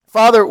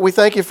Father, we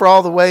thank you for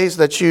all the ways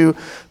that you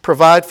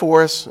provide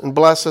for us and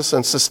bless us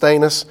and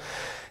sustain us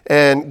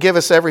and give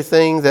us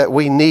everything that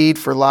we need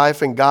for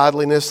life and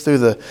godliness through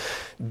the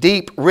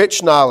deep,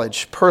 rich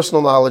knowledge,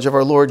 personal knowledge of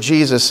our Lord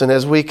Jesus. And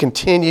as we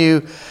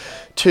continue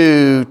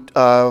to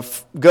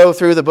go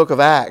through the book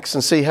of Acts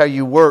and see how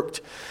you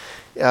worked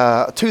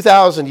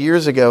 2,000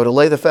 years ago to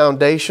lay the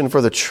foundation for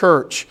the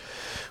church,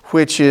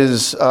 which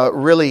is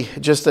really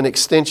just an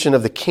extension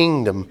of the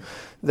kingdom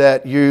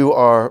that you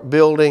are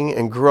building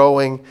and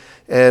growing,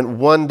 and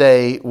one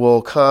day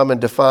will come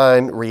and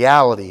define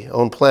reality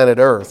on planet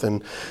Earth.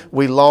 And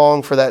we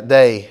long for that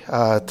day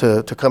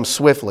to come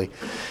swiftly.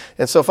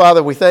 And so,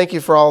 Father, we thank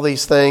you for all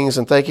these things,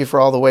 and thank you for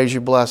all the ways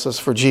you bless us.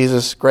 For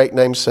Jesus' great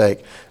name's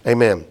sake,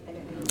 amen.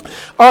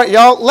 All right,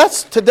 y'all,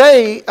 let's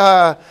today,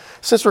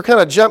 since we're kind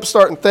of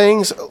jump-starting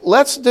things,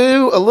 let's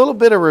do a little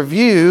bit of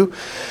review,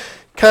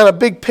 kind of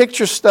big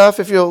picture stuff.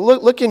 If you'll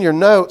look in your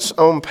notes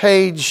on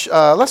page,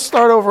 let's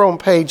start over on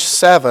page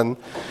 7,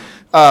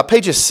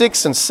 pages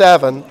 6 and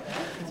 7.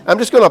 I'm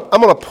going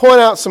to point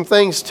out some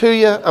things to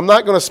you. I'm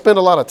not going to spend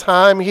a lot of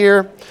time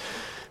here,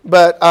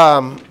 but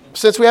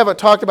since we haven't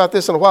talked about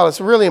this in a while,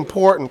 it's really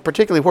important,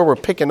 particularly where we're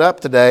picking up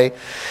today.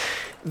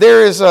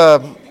 There is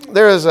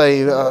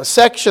a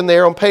section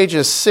there on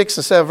pages 6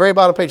 and 7, very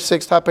bottom page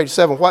 6, top page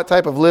 7. What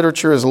type of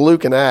literature is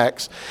Luke and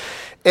Acts?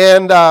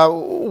 And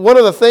one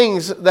of the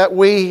things that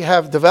we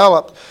have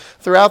developed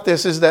throughout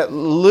this is that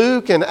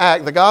Luke and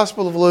Acts, the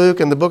Gospel of Luke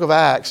and the book of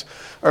Acts,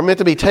 are meant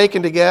to be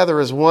taken together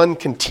as one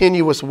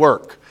continuous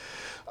work.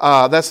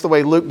 That's the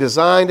way Luke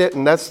designed it,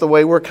 and that's the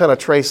way we're kind of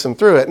tracing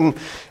through it.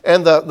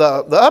 And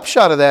the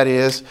upshot of that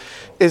is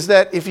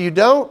that if you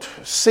don't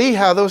see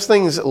how those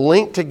things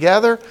link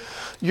together,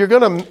 you're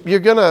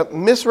gonna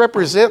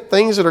misrepresent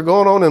things that are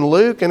going on in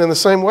Luke, and in the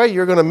same way,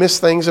 you're gonna miss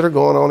things that are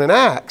going on in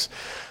Acts.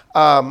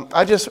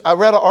 I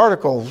read an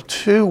article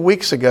 2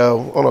 weeks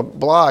ago on a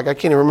blog. I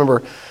can't even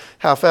remember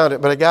how I found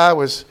it, but a guy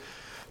was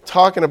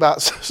talking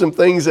about some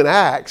things in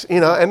Acts,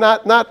 and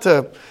not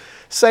to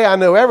say I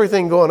know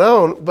everything going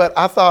on, but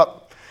I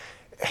thought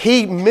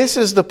he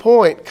misses the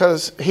point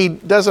because he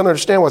doesn't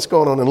understand what's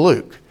going on in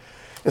Luke.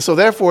 And so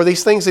therefore,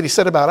 these things that he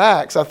said about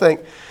Acts, I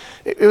think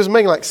it was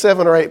making like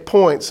 7 or 8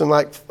 points, and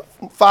like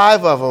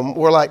 5 of them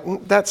were like,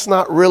 that's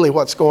not really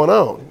what's going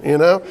on,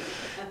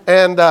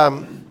 And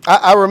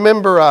I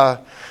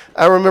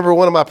remember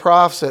one of my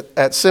profs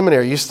at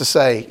seminary used to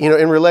say,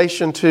 in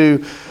relation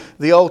to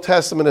the Old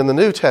Testament and the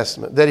New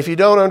Testament, that if you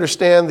don't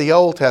understand the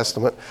Old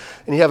Testament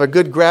and you have a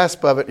good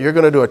grasp of it, you're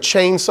going to do a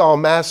chainsaw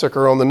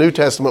massacre on the New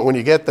Testament when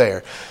you get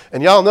there.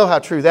 And y'all know how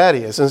true that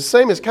is. And the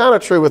same is kind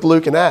of true with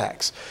Luke and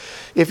Acts.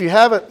 If you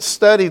haven't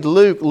studied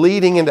Luke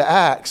leading into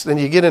Acts, then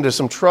you get into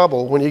some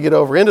trouble when you get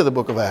over into the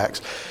book of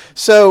Acts.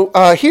 So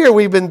here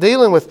we've been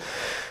dealing with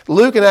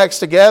Luke and Acts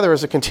together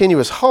as a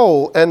continuous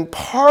whole, and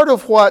part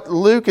of what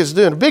Luke is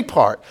doing, a big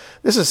part,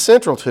 this is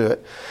central to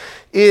it,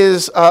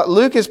 is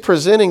Luke is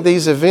presenting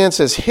these events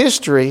as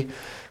history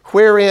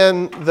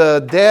wherein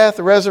the death,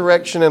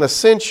 resurrection, and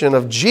ascension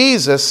of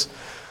Jesus,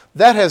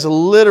 that has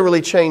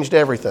literally changed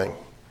everything.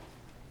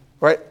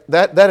 Right?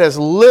 That has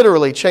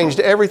literally changed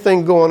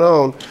everything going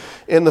on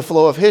in the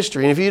flow of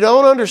history. And if you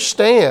don't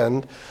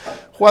understand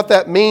what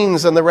that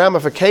means and the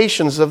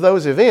ramifications of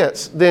those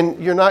events,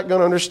 then you're not going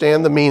to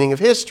understand the meaning of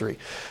history.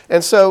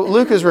 And so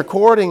Luke is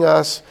recording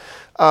us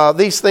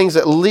these things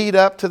that lead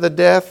up to the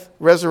death,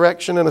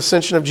 resurrection, and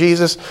ascension of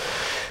Jesus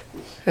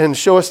and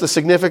show us the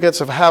significance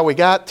of how we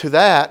got to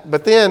that.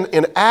 But then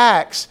in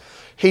Acts,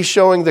 he's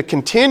showing the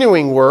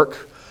continuing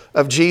work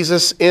of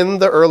Jesus in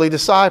the early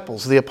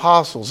disciples, the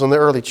apostles, and the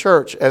early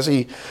church as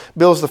he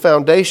builds the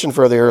foundation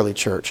for the early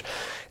church.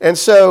 And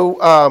so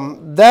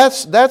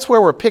that's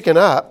where we're picking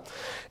up.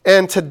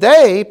 And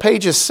today,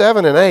 pages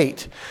 7 and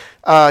 8,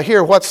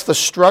 here, what's the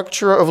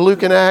structure of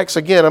Luke and Acts?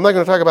 Again, I'm not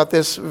going to talk about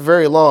this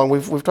very long.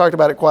 We've talked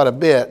about it quite a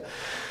bit.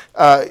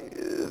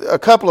 A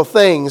couple of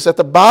things. At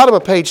the bottom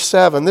of page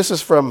 7, this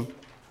is from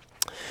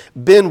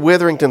Ben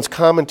Witherington's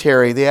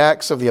commentary, The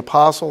Acts of the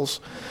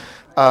Apostles.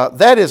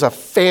 That is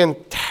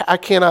I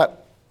cannot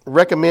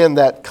recommend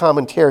that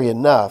commentary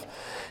enough.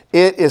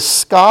 It is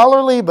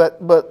scholarly,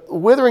 but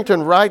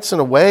Witherington writes in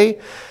a way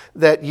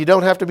that you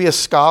don't have to be a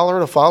scholar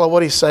to follow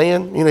what he's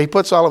saying. He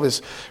puts all of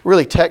his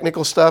really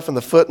technical stuff in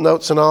the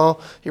footnotes and all.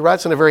 He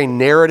writes in a very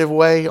narrative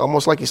way,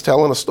 almost like he's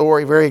telling a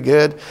story. Very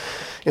good.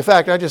 In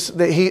fact,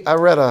 I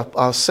read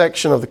a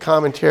section of the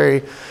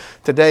commentary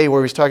today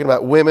where he's talking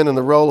about women and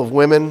the role of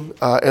women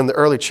in the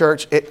early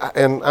church.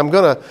 And I'm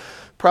going to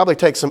probably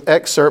take some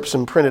excerpts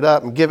and print it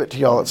up and give it to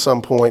y'all at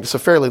some point. It's a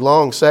fairly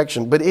long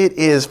section, but it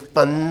is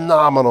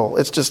phenomenal.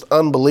 It's just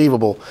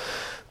unbelievable.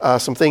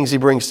 Some things he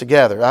brings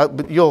together.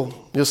 But you'll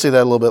see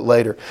that a little bit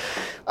later.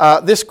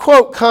 This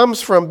quote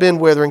comes from Ben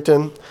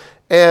Witherington,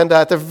 and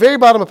at the very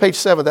bottom of page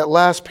 7, that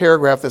last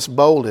paragraph that's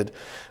bolded,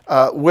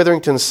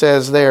 Witherington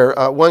says there,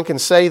 one can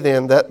say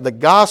then that the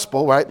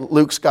gospel, right,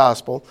 Luke's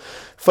gospel,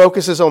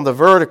 focuses on the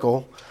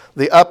vertical,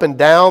 the up and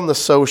down the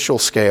social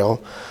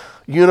scale,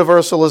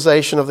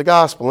 universalization of the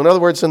gospel. In other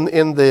words, in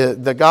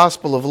the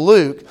Gospel of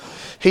Luke,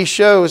 he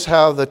shows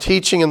how the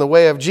teaching and the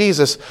way of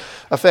Jesus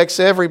affects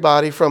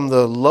everybody from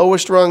the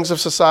lowest rungs of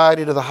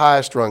society to the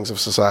highest rungs of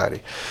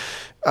society.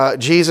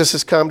 Jesus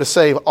has come to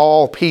save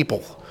all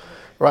people,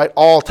 right?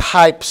 All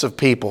types of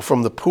people,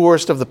 from the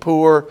poorest of the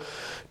poor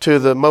to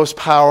the most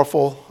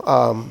powerful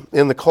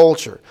in the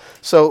culture.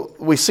 So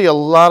we see a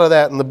lot of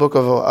that in the book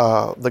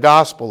of the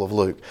Gospel of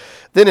Luke.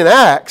 Then in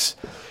Acts,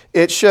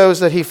 it shows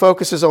that he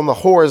focuses on the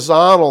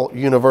horizontal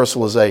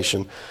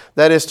universalization,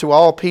 that is, to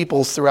all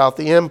peoples throughout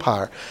the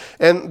empire.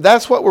 And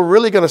that's what we're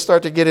really going to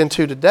start to get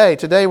into today.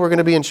 Today we're going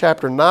to be in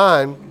chapter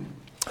 9,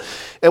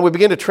 and we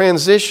begin to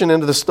transition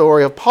into the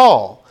story of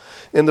Paul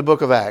in the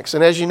book of Acts.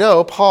 And as you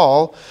know,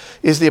 Paul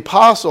is the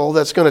apostle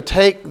that's going to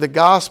take the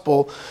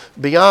gospel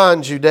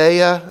beyond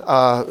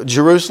Judea,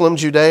 Jerusalem,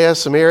 Judea,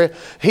 Samaria.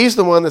 He's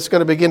the one that's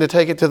going to begin to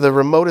take it to the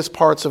remotest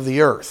parts of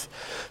the earth,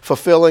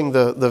 fulfilling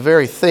the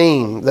very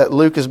theme that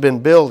Luke has been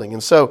building.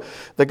 And so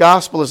the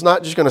gospel is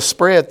not just going to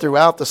spread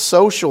throughout the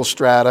social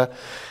strata,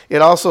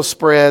 it also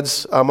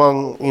spreads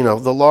among,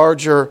 the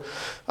larger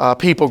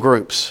people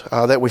groups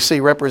that we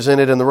see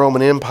represented in the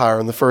Roman Empire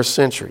in the first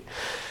century.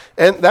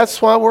 And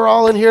that's why we're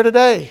all in here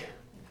today.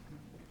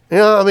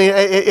 One of the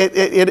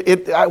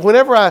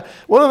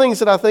things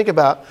that I think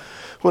about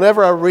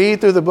whenever I read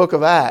through the book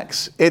of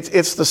Acts,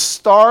 it's the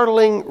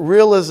startling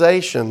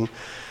realization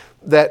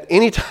that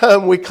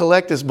anytime we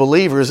collect as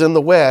believers in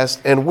the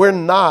West and we're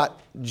not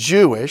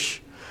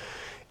Jewish,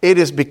 it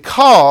is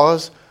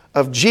because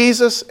of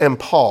Jesus and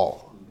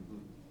Paul.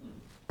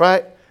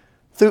 Right?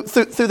 Through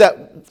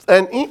that,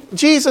 and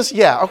Jesus,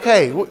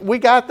 we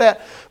got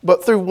that.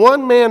 But through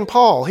one man,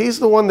 Paul, he's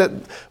the one that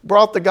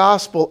brought the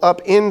gospel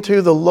up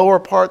into the lower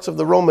parts of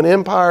the Roman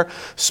Empire,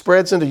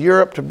 spreads into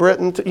Europe, to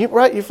Britain.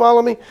 Right? You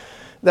follow me?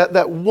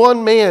 That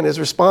one man is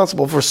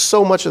responsible for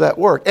so much of that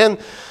work, and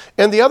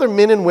the other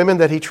men and women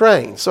that he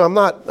trained. So I'm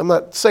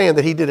not saying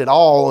that he did it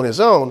all on his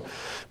own,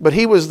 but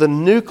he was the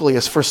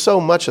nucleus for so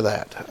much of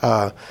that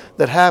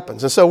that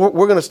happens. And so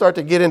we're going to start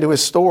to get into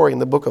his story in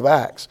the book of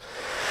Acts.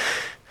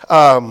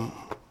 In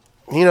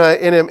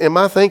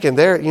my thinking,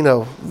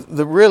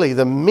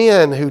 the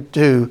men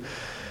who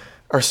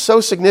are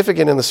so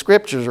significant in the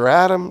scriptures are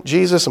Adam,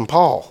 Jesus, and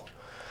Paul.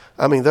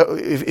 I mean,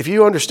 if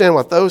you understand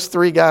what those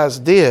three guys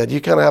did,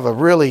 you kind of have a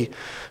really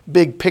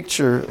big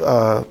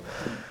picture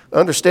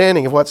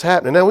understanding of what's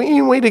happening. Now,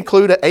 we'd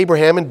include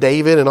Abraham and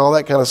David and all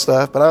that kind of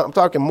stuff, but I'm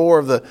talking more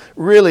of the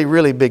really,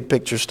 really big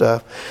picture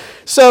stuff.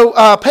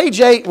 So,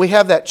 page 8, we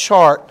have that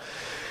chart.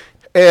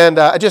 And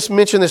I just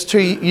mentioned this to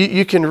you.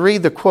 You can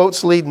read the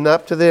quotes leading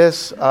up to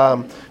this.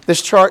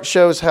 This chart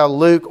shows how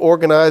Luke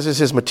organizes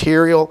his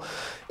material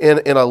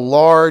in a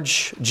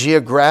large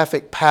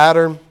geographic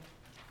pattern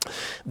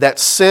that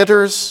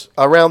centers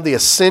around the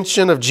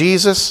ascension of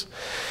Jesus.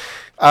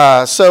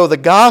 So the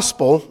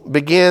gospel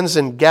begins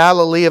in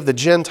Galilee of the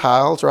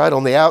Gentiles, right,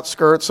 on the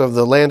outskirts of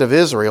the land of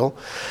Israel.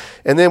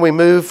 And then we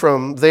move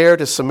from there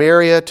to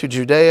Samaria, to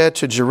Judea,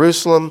 to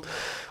Jerusalem.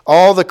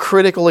 All the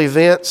critical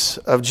events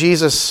of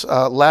Jesus'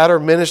 latter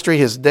ministry,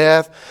 his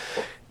death,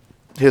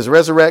 his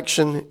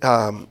resurrection,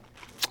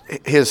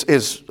 his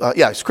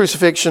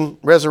crucifixion,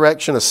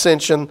 resurrection,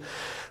 ascension,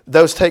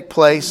 those take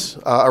place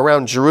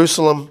around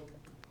Jerusalem.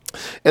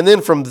 And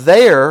then from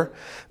there,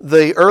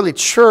 the early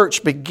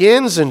church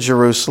begins in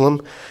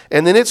Jerusalem,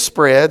 and then it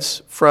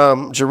spreads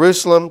from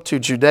Jerusalem to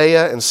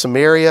Judea and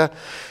Samaria.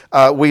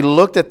 We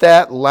looked at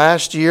that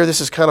last year.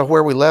 This is kind of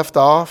where we left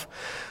off.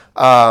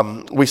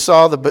 We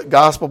saw the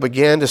gospel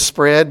began to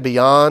spread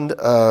beyond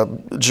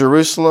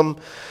Jerusalem,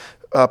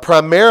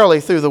 primarily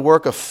through the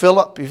work of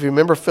Philip. If you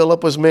remember,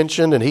 Philip was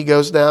mentioned, and he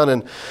goes down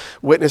and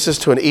witnesses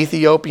to an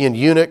Ethiopian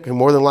eunuch who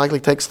more than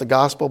likely takes the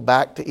gospel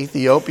back to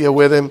Ethiopia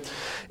with him.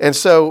 And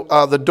so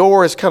the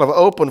door is kind of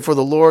open for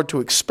the Lord to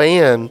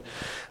expand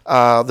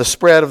the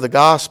spread of the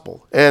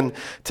gospel. And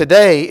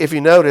today, if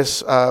you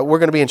notice, we're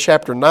going to be in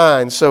chapter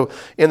 9. So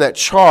in that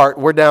chart,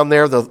 we're down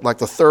there, the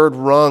third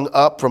rung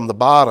up from the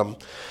bottom,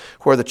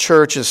 where the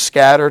church is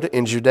scattered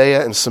in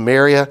Judea and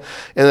Samaria.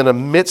 And in the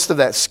midst of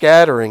that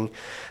scattering,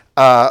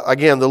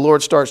 again, the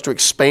Lord starts to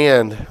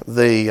expand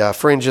the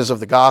fringes of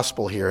the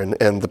gospel here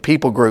and the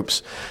people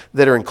groups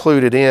that are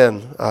included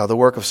in the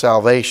work of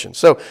salvation.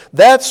 So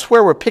that's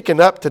where we're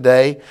picking up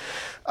today.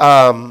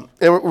 And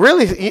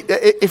really,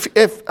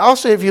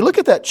 if you look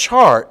at that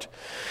chart,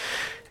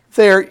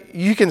 there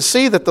you can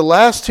see that the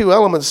last two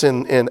elements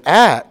in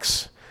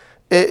Acts,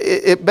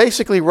 it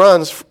basically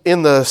runs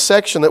in the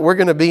section that we're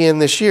going to be in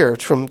this year,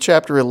 from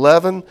chapter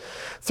 11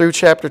 through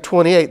chapter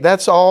 28.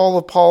 That's all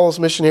of Paul's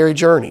missionary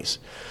journeys.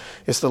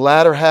 It's the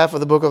latter half of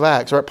the book of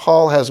Acts. Right?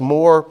 Paul has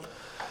more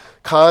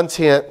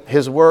content.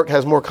 His work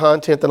has more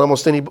content than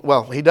almost any.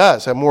 Well, he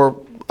does have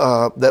more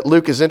that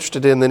Luke is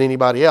interested in than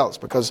anybody else,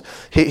 because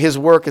his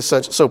work is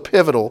so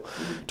pivotal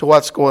to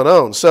what's going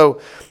on. So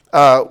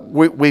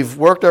we've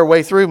worked our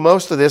way through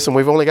most of this, and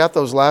we've only got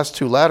those last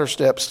two latter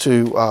steps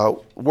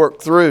to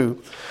work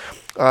through,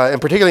 and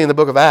particularly in the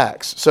book of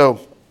Acts. So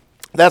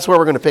That's where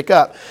we're going to pick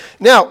up.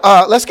 Now,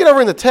 let's get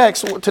over in the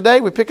text. Today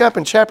we pick up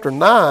in chapter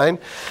 9.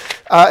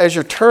 As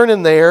you're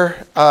turning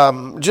there,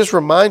 just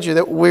remind you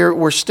that we're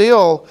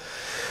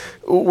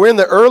in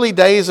the early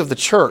days of the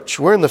church.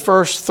 We're in the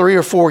first 3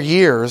 or 4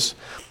 years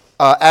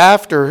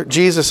after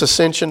Jesus'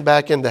 ascension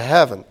back into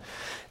heaven.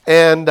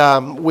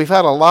 And we've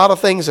had a lot of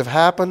things have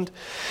happened.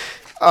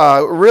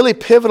 Really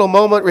pivotal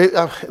moment.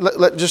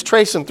 Just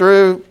tracing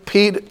through,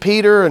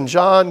 Peter and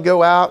John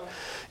go out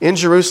in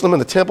Jerusalem in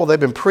the temple. They've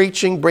been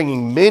preaching,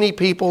 bringing many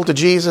people to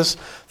Jesus.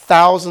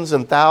 Thousands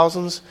and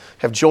thousands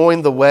have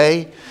joined the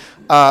way.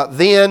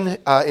 Then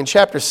in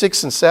chapter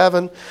 6 and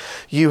 7,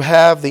 you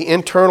have the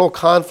internal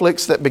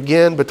conflicts that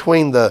begin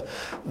between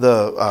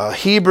the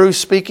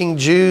Hebrew-speaking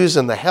Jews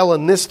and the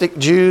Hellenistic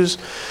Jews,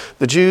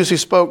 the Jews who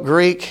spoke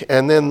Greek,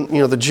 and then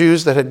the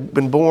Jews that had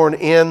been born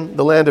in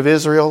the land of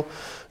Israel,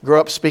 grew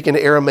up speaking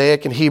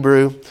Aramaic and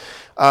Hebrew.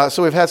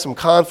 So we've had some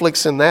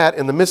conflicts in that.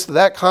 In the midst of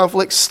that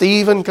conflict,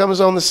 Stephen comes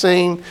on the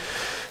scene.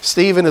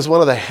 Stephen is one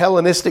of the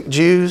Hellenistic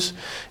Jews,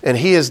 and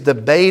he is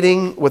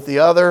debating with the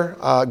other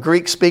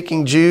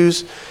Greek-speaking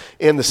Jews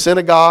in the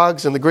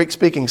synagogues, in the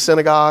Greek-speaking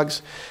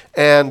synagogues,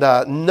 and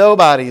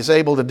nobody's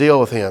able to deal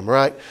with him,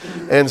 right?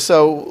 And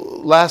so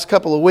last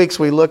couple of weeks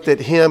we looked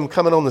at him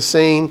coming on the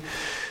scene,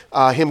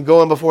 him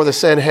going before the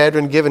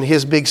Sanhedrin, giving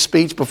his big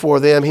speech before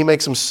them. He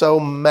makes them so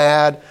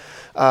mad.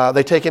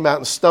 They take him out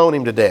and stone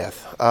him to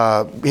death.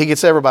 He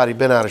gets everybody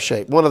bent out of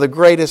shape. One of the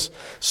greatest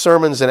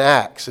sermons in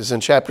Acts is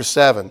in chapter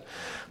 7.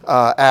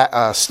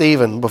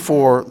 Stephen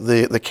before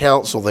the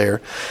council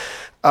there.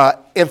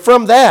 And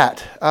from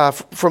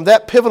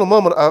that pivotal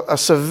moment, a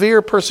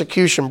severe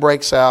persecution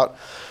breaks out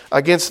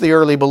against the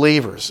early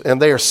believers.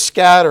 And they are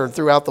scattered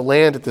throughout the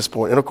land at this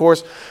point. And of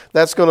course,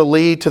 that's going to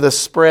lead to the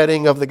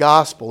spreading of the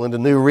gospel into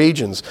new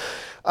regions.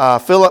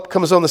 Philip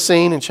comes on the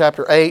scene in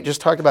chapter 8. Just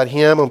talked about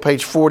him on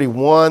page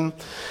 41.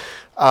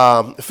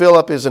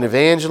 Philip is an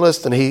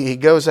evangelist, and he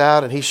goes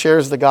out and he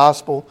shares the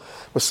gospel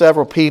with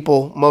several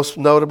people, most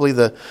notably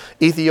the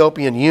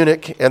Ethiopian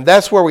eunuch. And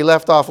that's where we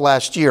left off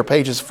last year,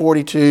 pages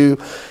 42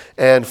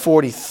 and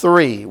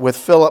 43, with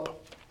Philip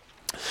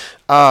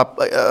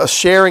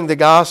sharing the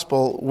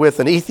gospel with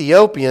an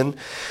Ethiopian,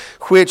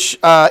 which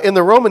in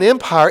the Roman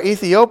Empire,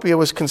 Ethiopia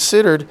was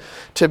considered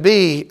to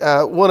be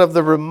one of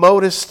the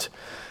remotest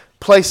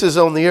places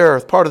on the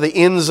earth, part of the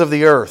ends of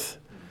the earth.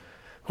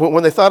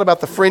 When they thought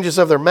about the fringes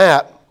of their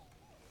map,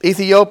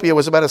 Ethiopia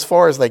was about as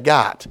far as they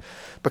got,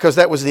 because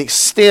that was the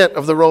extent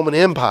of the Roman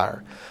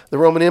Empire. The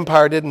Roman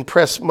Empire didn't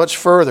press much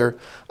further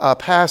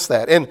past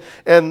that. And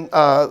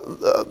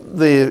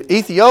the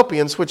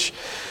Ethiopians, which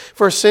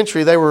first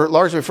century they were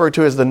largely referred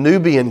to as the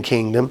Nubian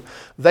kingdom,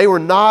 they were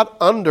not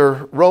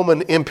under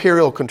Roman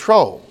imperial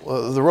control.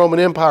 The Roman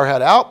Empire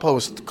had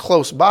outposts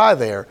close by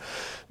there.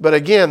 But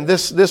again,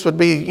 this would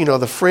be,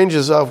 the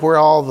fringes of where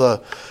all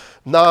the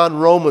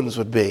non-Romans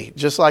would be.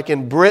 Just like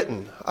in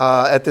Britain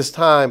at this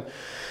time,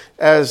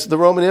 as the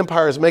Roman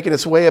Empire is making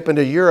its way up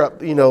into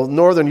Europe,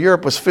 Northern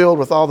Europe was filled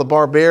with all the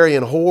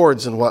barbarian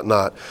hordes and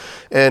whatnot.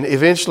 And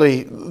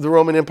eventually the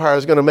Roman Empire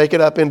is going to make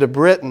it up into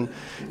Britain,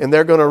 and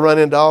they're going to run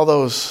into all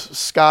those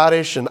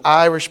Scottish and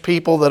Irish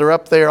people that are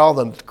up there, all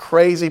the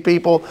crazy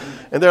people.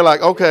 And they're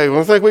like, okay,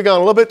 we think we've gone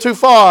a little bit too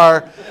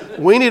far.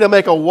 We need to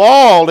make a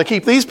wall to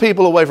keep these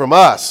people away from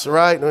us,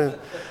 right?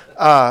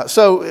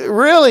 So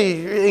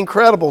really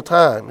incredible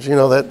times,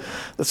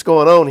 that's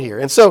going on here.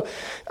 And so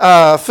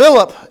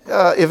Philip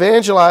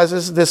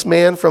evangelizes this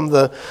man from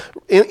the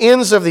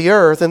ends of the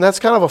earth, and that's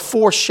kind of a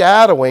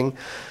foreshadowing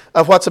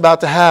of what's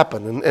about to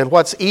happen and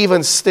what's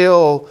even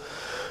still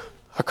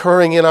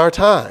occurring in our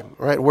time,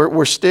 right?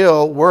 We're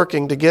still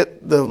working to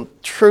get the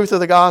truth of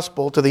the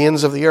gospel to the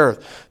ends of the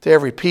earth, to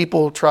every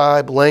people,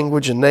 tribe,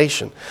 language, and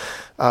nation.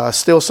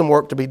 Still some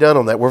work to be done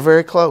on that. We're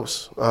very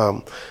close,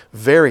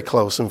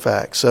 in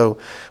fact. So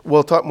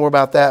we'll talk more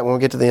about that when we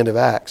get to the end of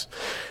Acts.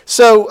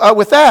 So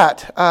with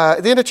that, at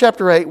the end of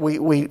chapter 8,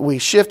 we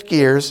shift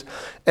gears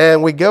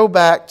and we go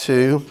back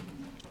to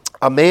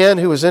a man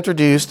who was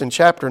introduced in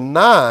chapter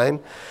 9.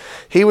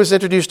 He was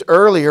introduced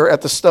earlier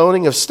at the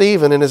stoning of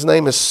Stephen, and his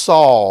name is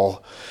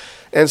Saul.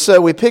 And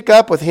so we pick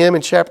up with him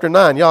in chapter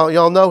 9.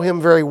 Y'all know him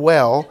very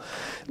well.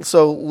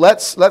 So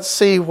let's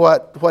see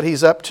what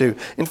he's up to.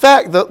 In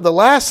fact, the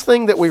last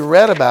thing that we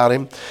read about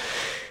him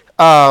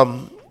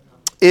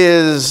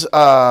is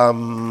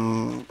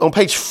on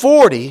page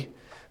 40,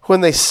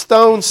 when they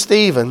stoned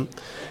Stephen.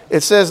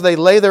 It says they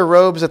lay their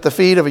robes at the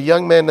feet of a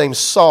young man named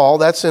Saul.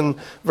 That's in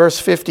verse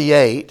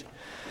 58.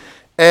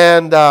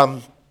 And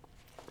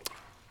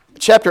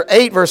chapter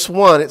 8, verse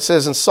 1, it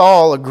says, and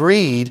Saul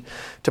agreed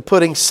to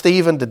putting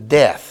Stephen to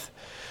death.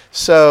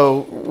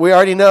 So we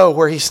already know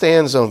where he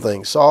stands on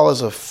things. Saul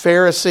is a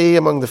Pharisee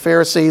among the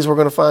Pharisees. We're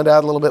going to find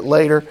out a little bit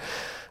later.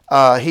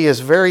 He is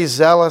very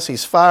zealous.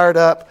 He's fired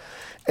up.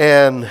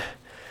 And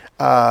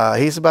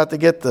he's about to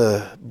get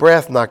the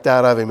breath knocked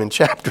out of him in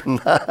chapter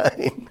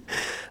 9.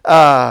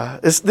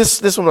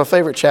 This is one of my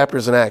favorite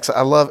chapters in Acts.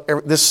 I love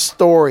this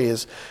story.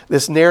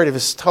 This narrative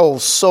is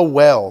told so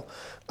well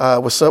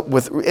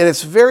and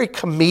it's very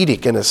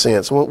comedic in a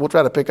sense. We'll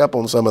try to pick up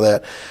on some of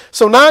that.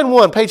 So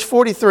 9:1, page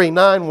 43,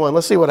 9:1.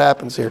 Let's see what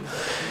happens here.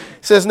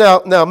 It says,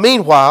 now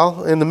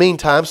meanwhile, in the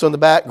meantime, so in the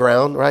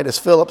background, right, as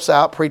Philip's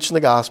out preaching the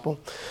gospel,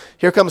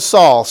 here comes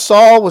Saul.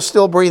 Saul was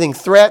still breathing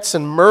threats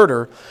and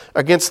murder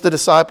against the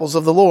disciples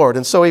of the Lord.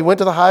 And so he went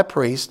to the high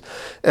priest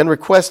and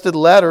requested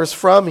letters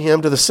from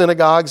him to the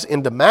synagogues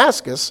in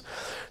Damascus,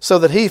 so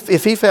that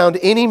if he found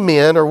any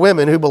men or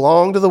women who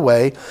belonged to the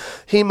way,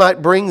 he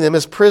might bring them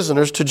as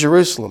prisoners to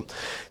Jerusalem.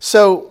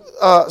 So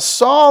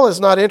Saul is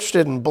not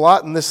interested in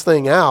blotting this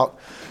thing out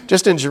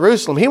just in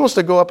Jerusalem. He wants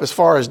to go up as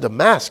far as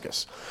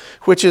Damascus,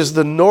 which is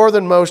the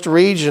northernmost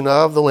region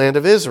of the land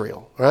of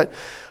Israel, right?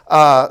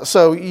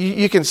 So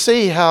you can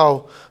see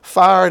how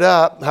fired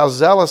up, how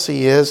zealous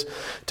he is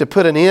to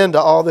put an end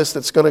to all this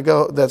that's going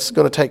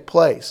to take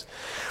place.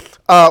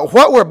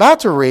 What we're about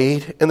to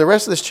read in the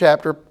rest of this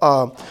chapter,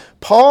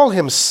 Paul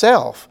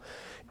himself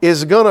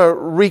is going to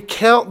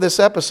recount this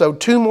episode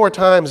 2 more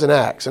times in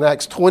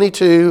Acts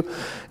 22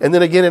 and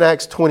then again in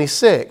Acts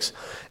 26.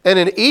 And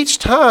in each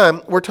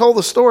time we're told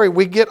the story,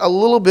 we get a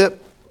little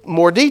bit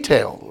more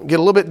detail, get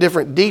a little bit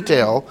different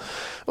detail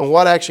on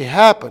what actually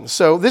happened.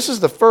 So this is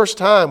the first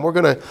time we're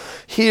going to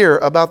hear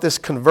about this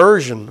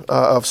conversion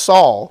of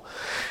Saul.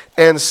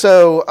 And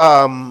so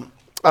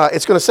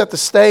it's going to set the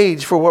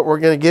stage for what we're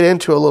going to get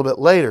into a little bit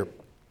later.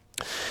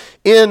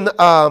 In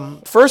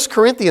 1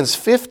 Corinthians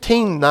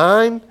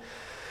 15:9,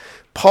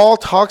 Paul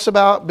talks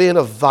about being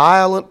a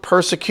violent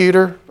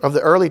persecutor of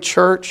the early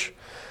church.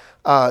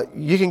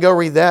 You can go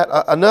read that.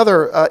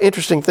 Another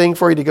interesting thing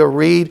for you to go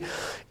read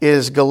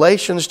is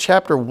Galatians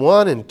chapter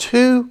 1 and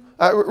 2.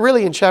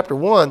 Really in chapter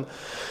 1,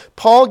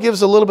 Paul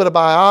gives a little bit of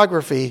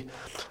biography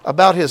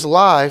about his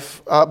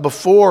life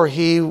before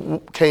he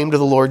came to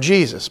the Lord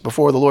Jesus,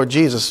 before the Lord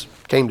Jesus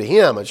came to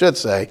him, I should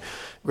say,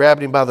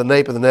 grabbed him by the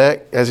nape of the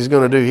neck, as he's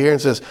going to do here,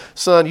 and says,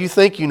 son, you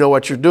think you know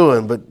what you're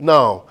doing, but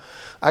no,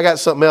 I got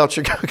something else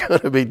you're going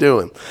to be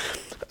doing.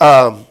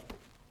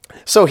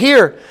 So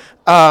here,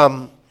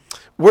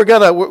 we're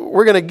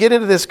gonna get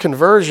into this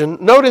conversion.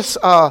 Notice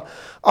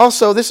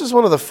also, this is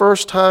one of the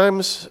first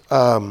times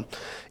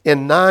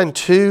in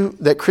 9:2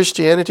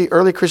 that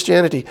early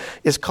Christianity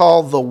is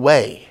called the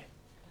way.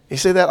 You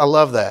see that? I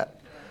love that.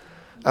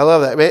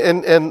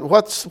 And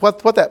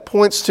what that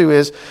points to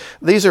is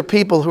these are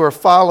people who are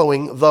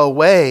following the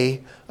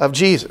way of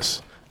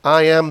Jesus.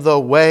 I am the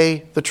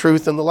way, the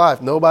truth, and the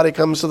life. Nobody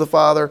comes to the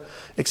Father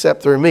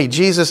except through me.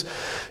 Jesus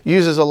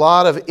uses a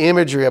lot of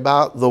imagery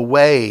about the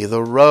way,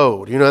 the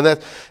road. You know, and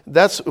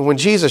that's when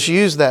Jesus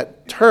used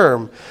that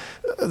term.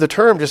 The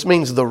term just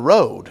means the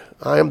road.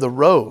 I am the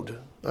road.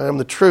 I am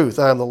the truth.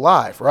 I am the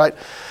life. Right?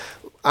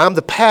 I'm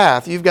the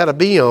path you've got to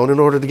be on in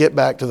order to get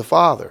back to the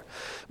Father.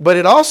 But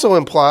it also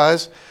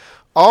implies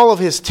all of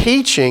his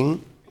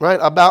teaching, right,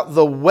 about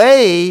the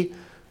way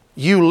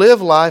you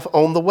live life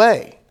on the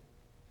way.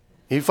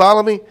 You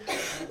follow me?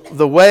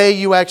 The way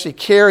you actually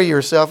carry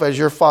yourself as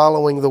you're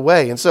following the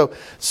way. And so,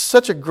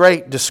 such a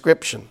great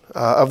description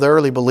of the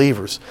early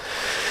believers.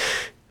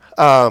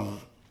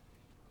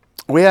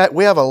 We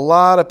have a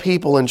lot of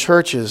people in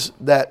churches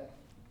that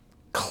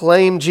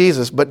claim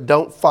Jesus but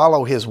don't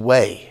follow his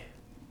way.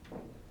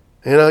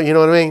 You know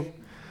what I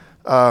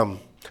mean?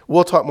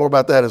 We'll talk more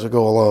about that as we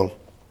go along.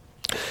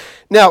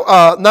 Now,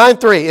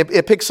 9:3,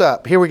 it picks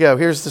up. Here we go.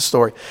 Here's the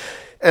story.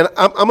 And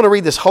I'm going to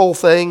read this whole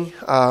thing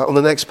on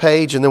the next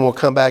page, and then we'll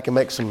come back and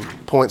make some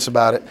points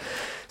about it. It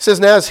says,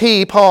 now as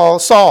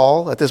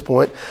Saul, at this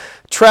point,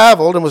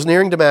 traveled and was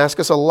nearing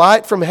Damascus, a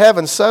light from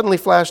heaven suddenly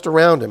flashed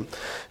around him.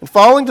 And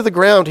falling to the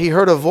ground, he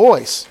heard a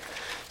voice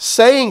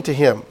saying to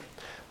him,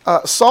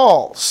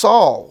 Saul,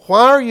 Saul,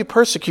 why are you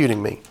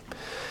persecuting me?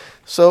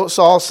 So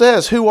Saul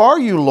says, who are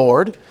you,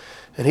 Lord?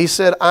 And he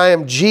said, I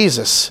am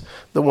Jesus,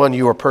 the one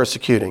you are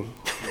persecuting.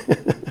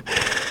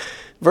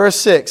 Verse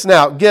 6,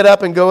 now get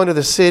up and go into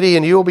the city,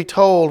 and you will be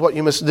told what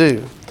you must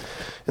do.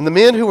 And the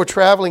men who were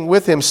traveling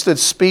with him stood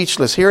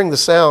speechless, hearing the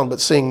sound, but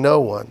seeing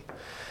no one.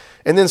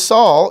 And then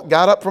Saul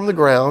got up from the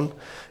ground,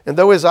 and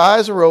though his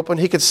eyes were open,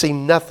 he could see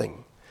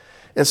nothing.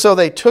 And so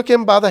they took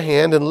him by the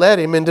hand and led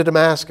him into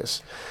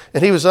Damascus.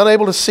 And he was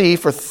unable to see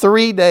for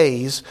 3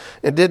 days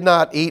and did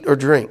not eat or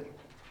drink.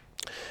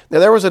 Now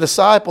there was a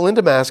disciple in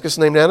Damascus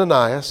named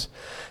Ananias,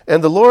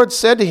 and the Lord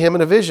said to him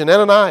in a vision,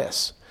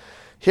 Ananias,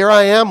 here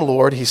I am,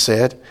 Lord, he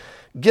said.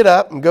 Get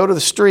up and go to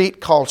the street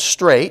called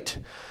Straight.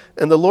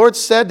 And the Lord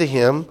said to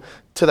him,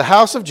 to the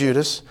house of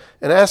Judas,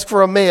 and ask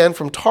for a man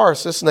from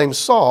Tarsus named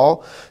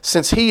Saul,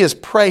 since he is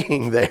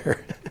praying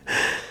there.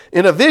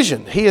 In a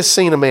vision, he has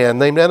seen a man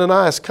named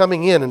Ananias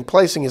coming in and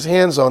placing his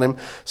hands on him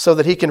so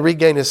that he can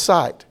regain his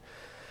sight.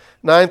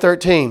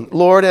 9:13,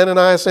 Lord,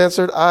 Ananias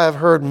answered, I have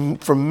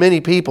heard from many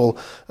people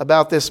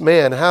about this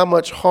man, how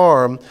much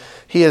harm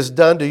he has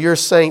done to your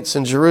saints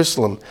in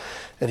Jerusalem.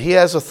 And he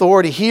has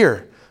authority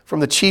here from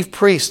the chief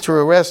priest to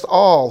arrest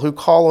all who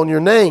call on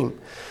your name.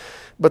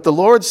 But the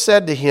Lord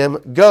said to him,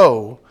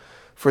 go,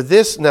 for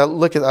this, now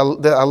look at, I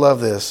love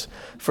this.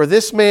 For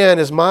this man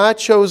is my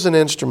chosen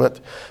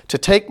instrument to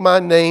take my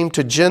name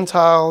to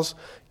Gentiles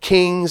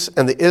kings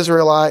and the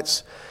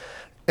Israelites.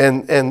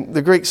 And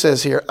the Greek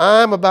says here,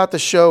 I'm about to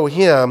show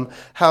him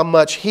how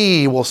much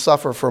he will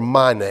suffer for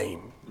my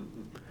name.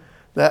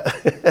 That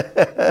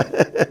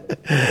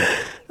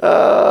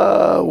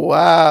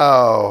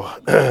wow.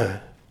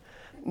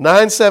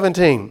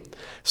 9:17.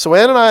 So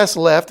Ananias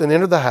left and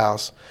entered the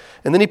house,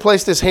 and then he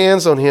placed his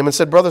hands on him and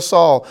said, Brother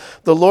Saul,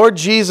 the Lord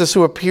Jesus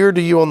who appeared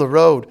to you on the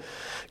road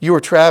you were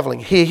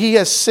traveling, he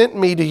has sent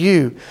me to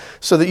you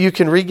so that you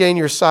can regain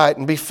your sight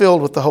and be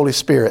filled with the Holy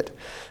Spirit.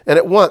 And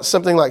at once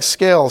something like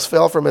scales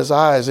fell from his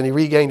eyes, and he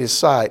regained his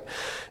sight.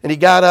 And he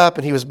got up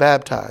and he was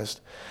baptized.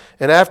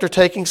 And after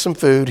taking some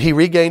food, he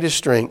regained his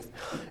strength.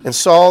 And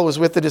Saul was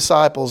with the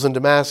disciples in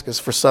Damascus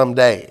for some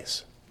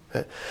days.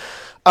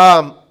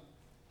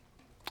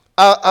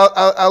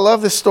 I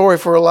love this story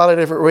for a lot of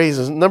different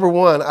reasons. Number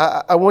one,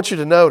 I want you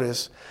to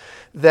notice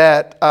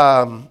that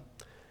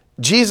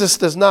Jesus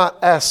does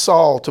not ask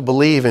Saul to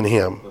believe in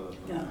him.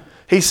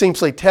 He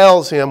simply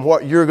tells him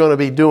what you're going to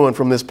be doing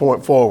from this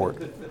point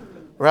forward.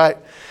 Right?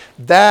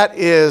 That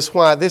is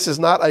why this is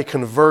not a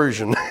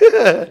conversion.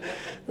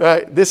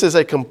 Right? This is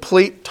a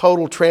complete,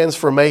 total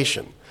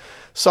transformation.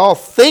 Saul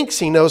thinks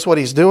he knows what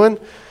he's doing,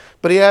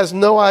 but he has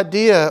no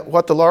idea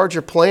what the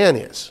larger plan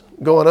is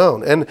going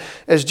on. And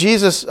as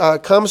Jesus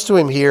comes to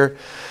him here,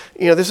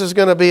 this is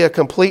going to be a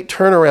complete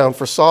turnaround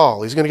for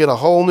Saul. He's going to get a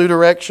whole new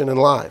direction in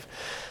life.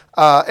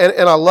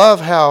 And I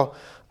love how,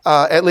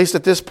 at least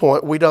at this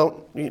point, we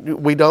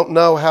don't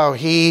know how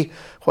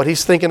what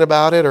he's thinking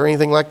about it or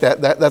anything like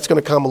that. That's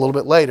going to come a little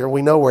bit later.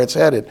 We know where it's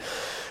headed.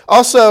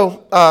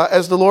 Also,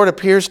 as the Lord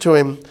appears to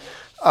him,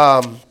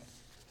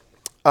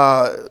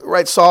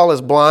 Saul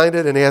is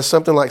blinded and he has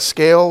something like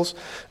scales.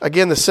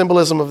 Again, the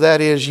symbolism of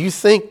that is you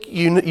think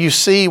you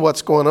see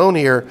what's going on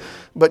here,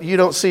 but you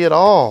don't see at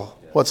all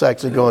what's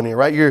actually going on here,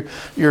 right?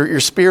 You're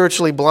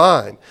spiritually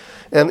blind.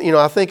 And,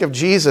 I think of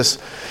Jesus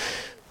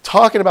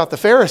talking about the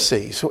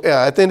Pharisees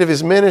at the end of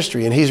his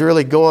ministry, and he's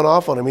really going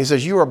off on them. He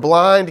says, you are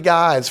blind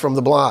guides from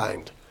the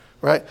blind,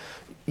 right?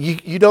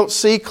 You don't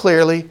see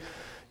clearly.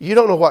 You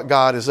don't know what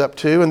God is up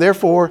to, and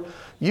therefore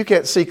you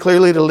can't see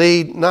clearly to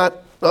lead not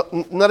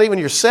even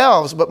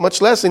yourselves, but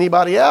much less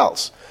anybody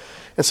else.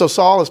 And so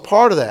Saul is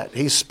part of that.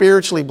 He's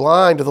spiritually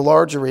blind to the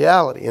larger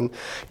reality, and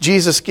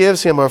Jesus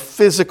gives him a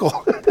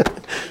physical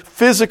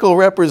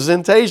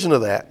representation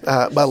of that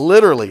by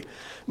literally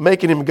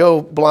making him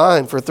go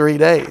blind for 3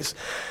 days.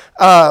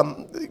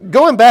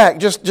 Going back,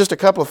 just a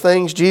couple of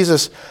things.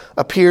 Jesus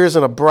appears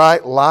in a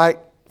bright light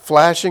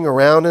flashing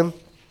around him.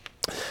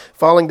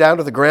 Falling down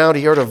to the ground,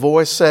 he heard a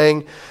voice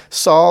saying,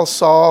 Saul,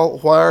 Saul,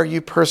 why are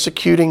you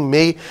persecuting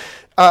me?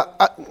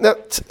 Now,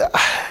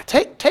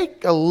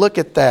 take a look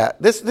at that.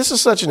 This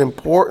is such an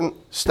important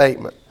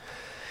statement.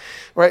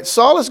 Right?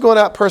 Saul is going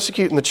out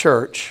persecuting the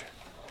church,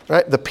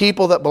 right? The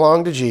people that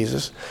belong to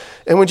Jesus.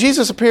 And when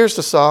Jesus appears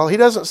to Saul, he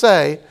doesn't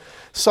say,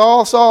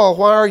 Saul, Saul,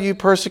 why are you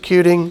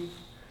persecuting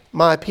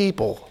my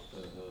people?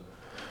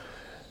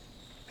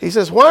 He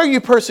says, why are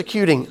you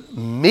persecuting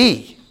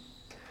me?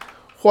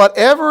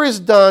 Whatever is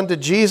done to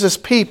Jesus'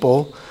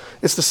 people,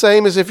 it's the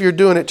same as if you're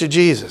doing it to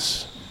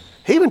Jesus.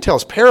 He even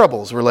tells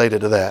parables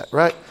related to that,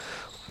 right?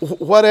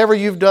 Whatever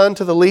you've done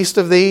to the least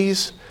of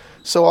these,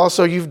 so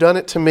also you've done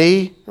it to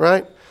me,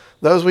 right?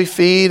 Those we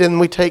feed and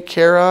we take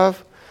care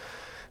of.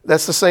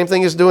 That's the same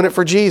thing as doing it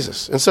for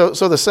Jesus. And so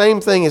the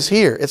same thing is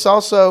here. It's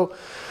also,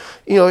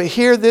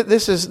 here that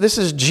this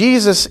is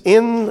Jesus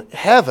in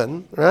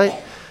heaven, right?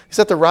 He's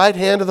at the right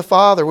hand of the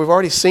Father. We've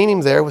already seen him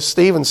there with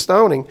Stephen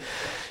stoning.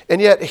 And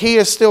yet he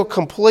is still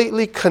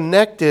completely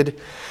connected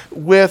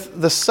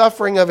with the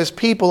suffering of his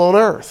people on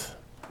earth.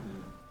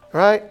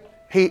 Right?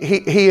 He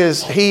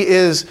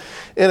is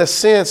in a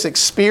sense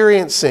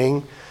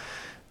experiencing,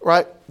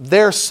 right,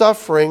 their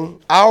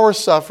suffering, our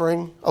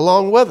suffering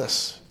along with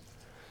us.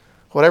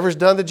 Whatever's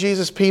done to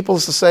Jesus' people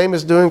is the same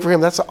as doing for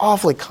him. That's an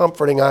awfully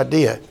comforting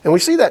idea. And we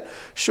see that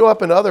show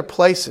up in other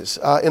places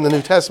in the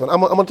New Testament. I'm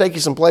going to take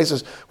you some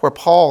places where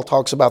Paul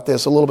talks about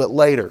this a little bit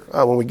later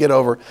when we get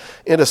over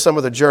into some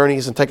of the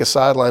journeys and take a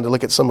sideline to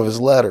look at some of his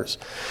letters.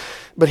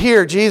 But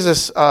here,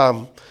 Jesus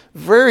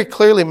very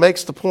clearly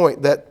makes the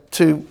point that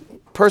to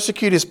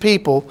persecute his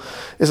people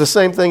is the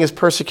same thing as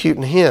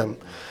persecuting him.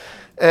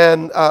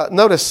 And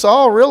notice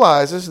Saul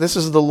realizes this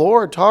is the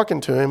Lord talking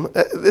to him.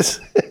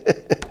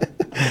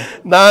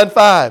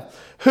 9:5.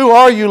 Who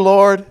are you,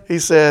 Lord? He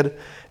said.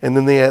 And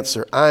then the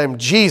answer, I am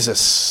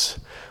Jesus,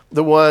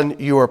 the one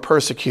you are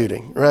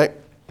persecuting, right?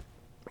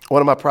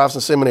 One of my profs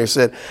in seminary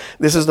said,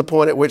 this is the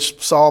point at which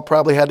Saul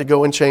probably had to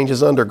go and change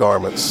his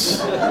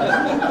undergarments.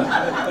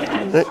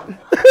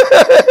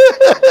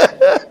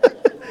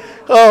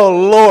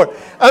 Oh, Lord.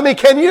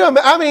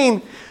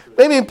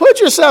 Maybe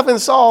put yourself in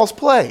Saul's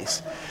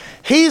place.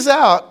 He's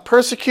out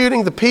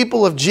persecuting the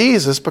people of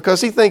Jesus because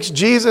he thinks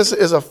Jesus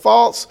is a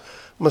false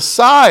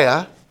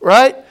Messiah,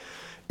 right?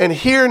 And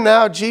here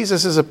now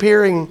Jesus is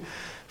appearing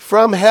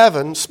from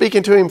heaven,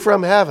 speaking to him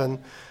from heaven.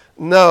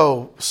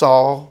 No,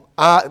 Saul,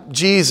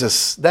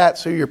 Jesus,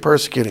 that's who you're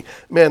persecuting.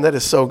 Man, that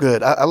is so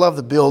good. I love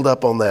the build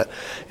up on that.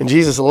 And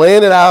Jesus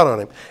laying it out on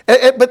him.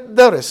 But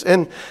notice,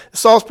 and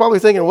Saul's probably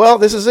thinking, well,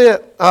 this is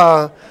it.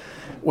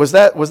 Was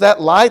that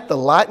light, the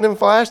lightning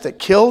flash that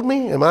killed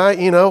me? Am I,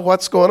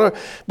 what's going on?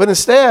 But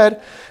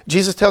instead,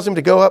 Jesus tells him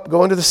to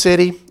go into the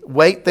city,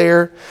 wait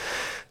there.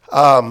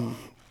 The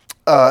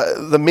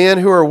men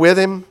who are with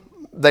him,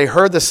 they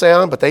heard the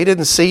sound, but they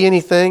didn't see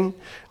anything.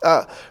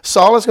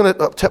 Paul is going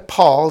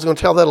to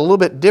tell that a little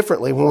bit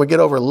differently when we get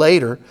over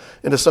later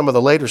into some of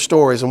the later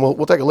stories, and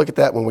we'll take a look at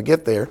that when we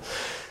get there.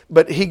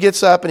 But he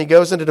gets up and he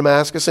goes into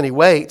Damascus and he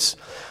waits.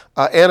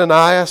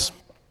 Ananias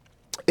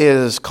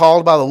is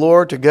called by the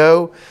Lord to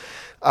go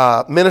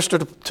minister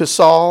to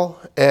Saul,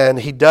 and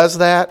he does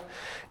that.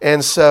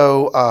 And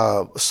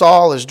so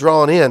Saul is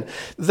drawn in.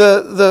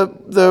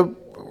 The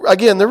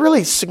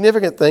really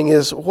significant thing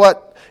is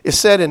what is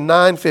said in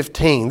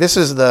 9:15. This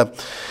is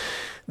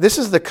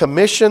the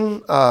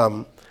commission.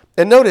 And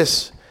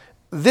notice,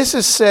 this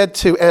is said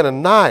to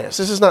Ananias.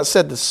 This is not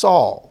said to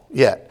Saul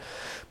yet.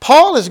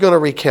 Paul is going to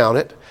recount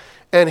it.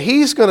 And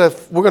we're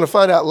going to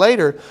find out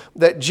later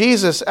that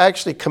Jesus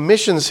actually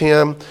commissions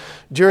him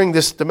during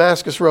this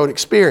Damascus Road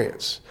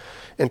experience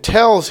and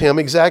tells him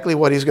exactly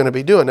what he's going to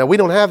be doing. Now, we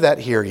don't have that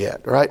here yet,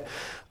 right?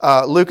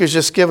 Luke has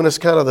just given us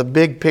kind of the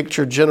big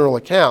picture general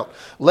account.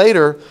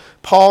 Later,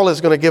 Paul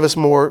is going to give us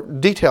more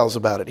details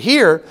about it.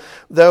 Here,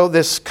 though,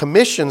 this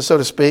commission, so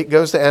to speak,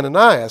 goes to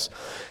Ananias.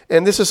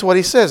 And this is what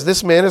he says: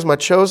 "This man is my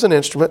chosen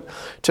instrument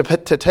to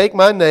take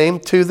my name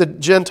to the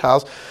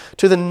Gentiles,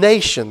 to the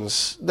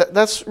nations."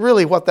 That's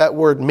really what that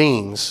word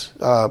means.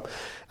 I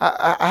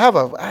have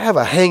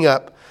a hang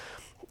up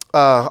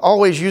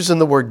always using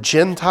the word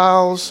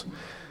Gentiles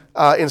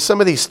in some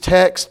of these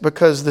texts,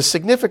 because the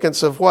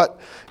significance of what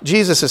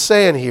Jesus is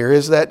saying here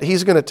is that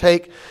he's going to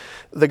take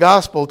the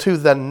gospel to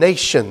the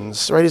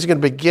nations, right? He's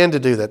going to begin to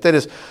do that. That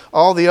is,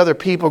 all the other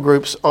people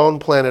groups on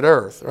planet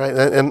Earth, right?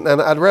 And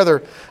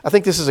I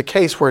think this is a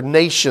case where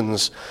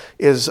nations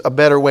is a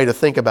better way to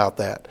think about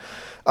that.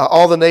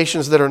 All the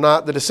nations that are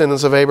not the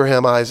descendants of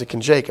Abraham, Isaac,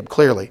 and Jacob,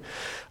 clearly.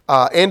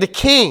 And to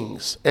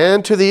kings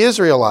and to the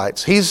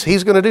Israelites.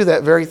 He's going to do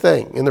that very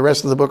thing in the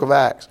rest of the book of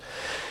Acts.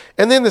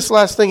 And then this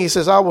last thing, he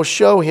says, I will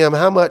show him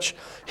how much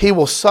he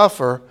will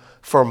suffer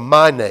for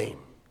my name.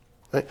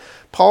 Right?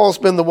 Paul's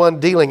been the one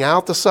dealing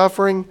out the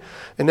suffering,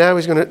 and now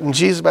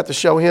Jesus is about to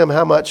show him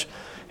how much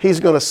he's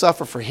going to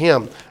suffer for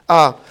him.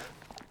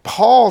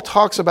 Paul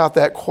talks about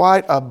that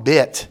quite a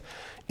bit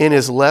in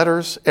his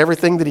letters,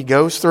 everything that he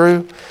goes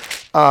through.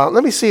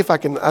 Let me see if I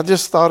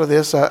just thought of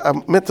this. I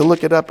meant to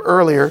look it up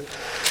earlier.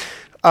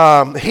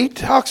 He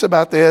talks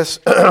about this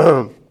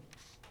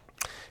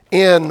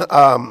in,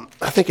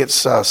 I think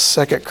it's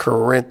 2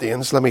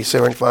 Corinthians. Let me see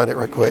if I can find it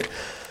right quick.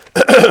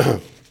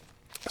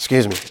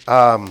 Excuse me.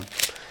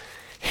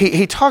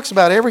 He talks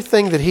about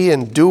everything that he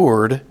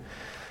endured.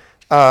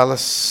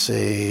 Let's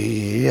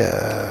see.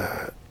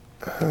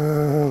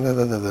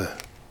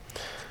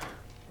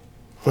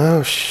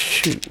 Well,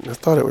 shoot. I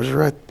thought it was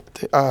right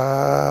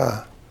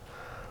there.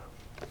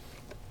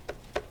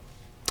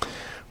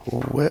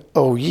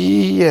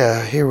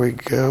 Here we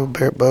go.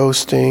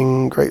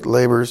 Boasting, great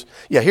labors.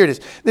 Yeah, here it is.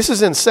 This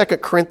is in 2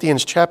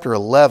 Corinthians chapter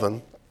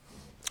 11.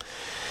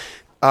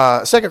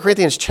 2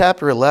 Corinthians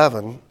chapter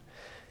 11,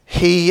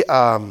 he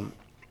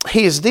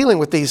is dealing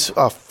with these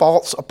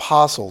false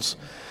apostles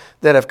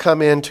that have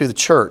come into the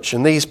church.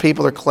 And these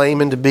people are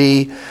claiming to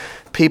be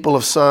people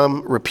of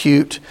some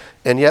repute,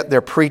 and yet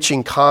they're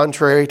preaching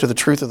contrary to the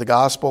truth of the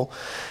gospel.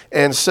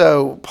 And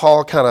so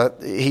Paul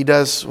he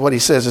does what he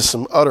says is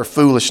some utter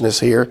foolishness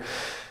here.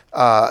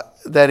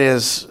 That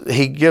is,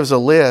 he gives a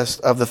list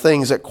of the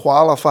things that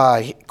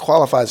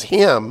qualifies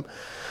him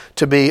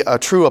to be a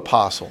true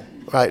apostle,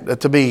 right?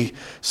 To be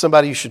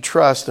somebody you should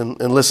trust and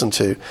listen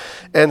to.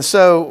 And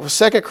so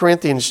 2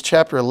 Corinthians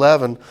chapter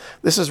 11,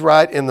 this is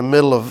right in the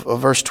middle of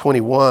verse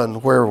 21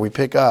 where we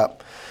pick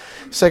up.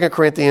 2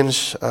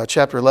 Corinthians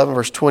chapter 11,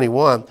 verse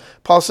 21,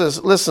 Paul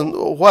says, listen,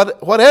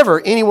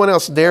 whatever anyone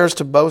else dares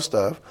to boast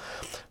of.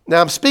 Now,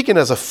 I'm speaking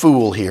as a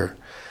fool here.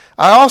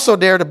 I also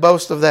dare to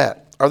boast of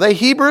that. Are they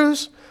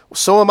Hebrews?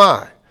 So am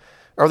I.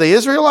 Are they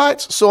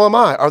Israelites? So am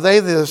I. Are they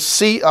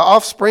the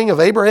offspring of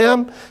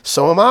Abraham?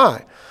 So am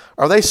I.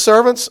 Are they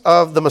servants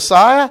of the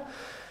Messiah?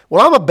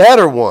 Well, I'm a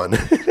better one.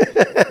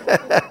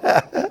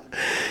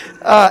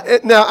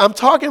 Now, I'm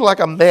talking like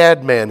a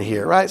madman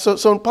here, right?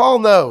 So Paul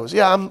knows,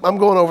 I'm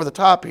going over the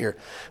top here,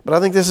 but I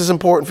think this is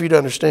important for you to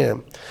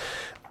understand.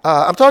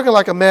 I'm talking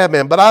like a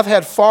madman, but I've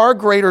had far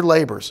greater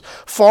labors,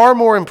 far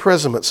more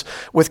imprisonments,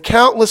 with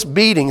countless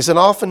beatings and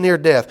often near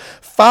death.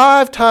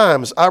 5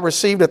 times I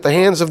received at the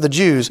hands of the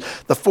Jews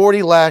the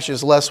 40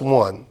 lashes less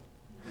one.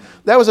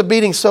 That was a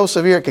beating so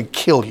severe it could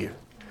kill you.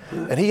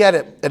 And he had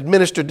it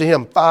administered to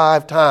him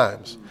 5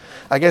 times.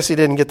 I guess he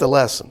didn't get the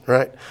lesson,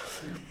 right?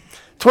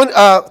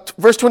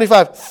 Verse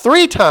 25,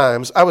 3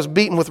 times I was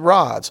beaten with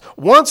rods.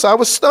 Once I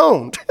was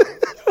stoned.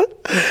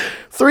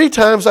 3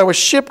 times I was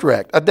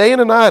shipwrecked. A day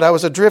and a night I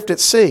was adrift at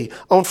sea,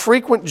 on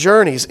frequent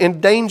journeys, in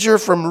danger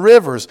from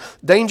rivers,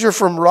 danger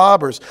from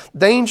robbers,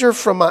 danger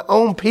from my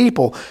own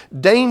people,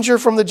 danger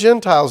from the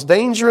Gentiles,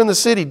 danger in the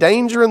city,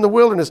 danger in the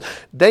wilderness,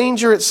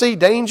 danger at sea,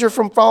 danger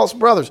from false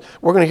brothers.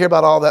 We're going to hear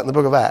about all that in the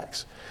book of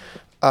Acts.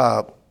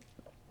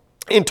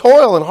 In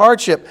toil and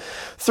hardship,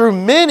 through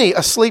many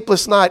a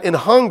sleepless night, in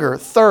hunger,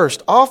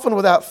 thirst, often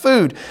without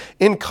food,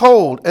 in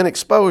cold and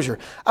exposure.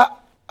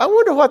 I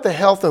wonder what the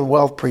health and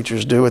wealth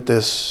preachers do with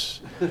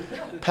this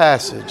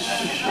passage.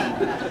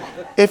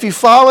 If you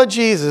follow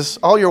Jesus,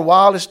 all your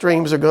wildest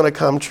dreams are going to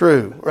come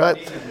true, right?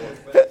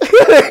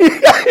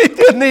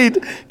 You need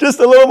just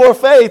a little more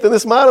faith, and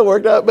this might have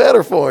worked out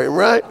better for him,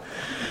 right?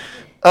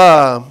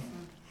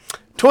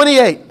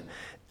 28.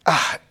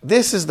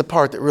 This is the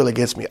part that really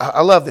gets me.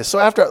 I love this. So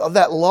after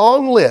that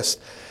long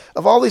list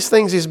of all these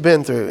things he's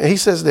been through, he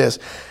says this,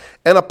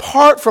 and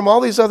apart from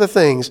all these other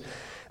things,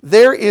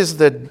 there is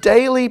the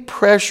daily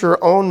pressure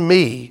on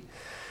me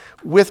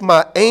with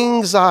my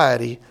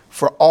anxiety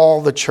for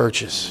all the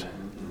churches.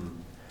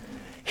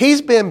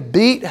 He's been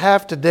beat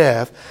half to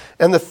death,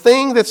 and the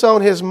thing that's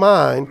on his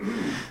mind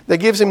that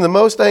gives him the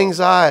most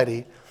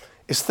anxiety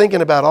is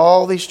thinking about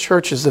all these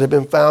churches that have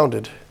been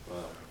founded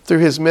through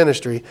his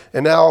ministry,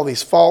 and now all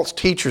these false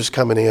teachers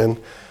coming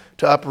in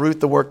to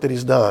uproot the work that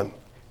he's done.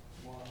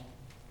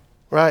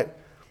 Right?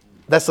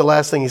 That's the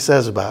last thing he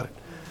says about it.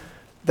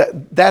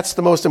 That's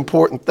the most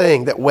important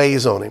thing that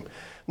weighs on him.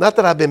 Not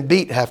that I've been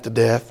beat half to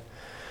death,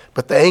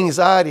 but the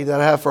anxiety that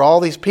I have for all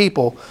these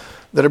people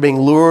that are being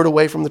lured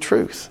away from the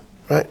truth.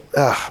 Right?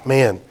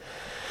 Man.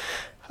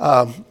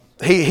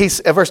 He's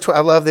at verse 12,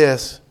 I love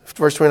this.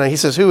 Verse 29, he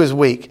says, who is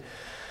weak?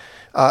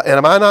 And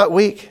am I not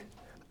weak?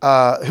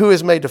 Who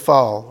is made to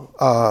fall?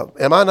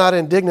 Am I not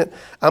indignant?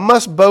 I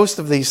must boast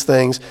of these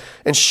things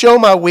and show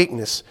my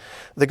weakness.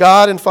 The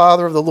God and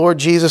Father of the Lord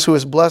Jesus, who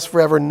is blessed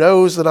forever,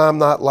 knows that I'm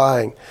not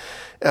lying.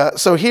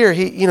 So here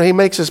he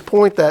makes his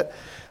point that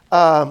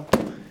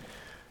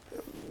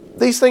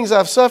these things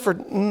I've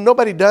suffered,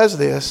 nobody does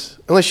this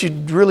unless you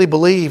really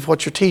believe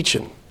what you're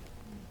teaching.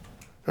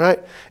 Right?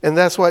 And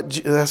that's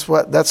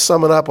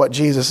summing up what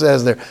Jesus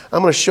says there.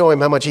 I'm going to show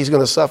him how much he's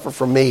going to suffer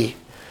for me.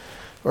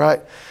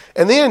 Right?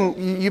 And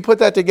then you put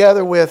that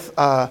together with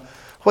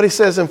what he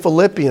says in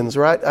Philippians,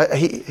 right?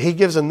 He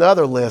gives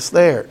another list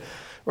there.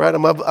 Right,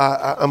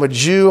 I'm a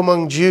Jew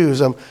among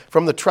Jews. I'm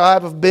from the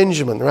tribe of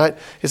Benjamin, right?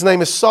 His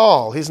name is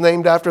Saul. He's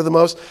named after the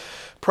most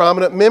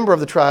prominent member of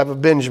the tribe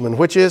of Benjamin,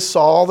 which is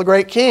Saul, the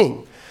great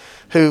king,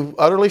 who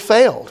utterly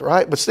failed,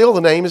 right? But still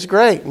the name is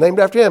great, named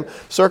after him,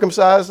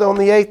 circumcised on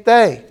the 8th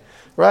day,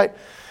 right?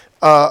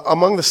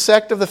 Among the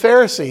sect of the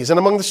Pharisees and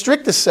among the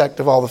strictest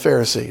sect of all the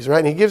Pharisees, right?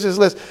 And he gives his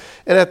list.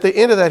 And at the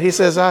end of that, he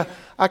says, I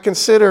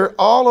consider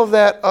all of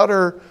that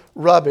utter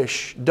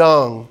rubbish,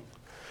 dung.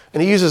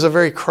 And he uses a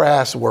very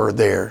crass word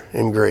there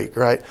in Greek,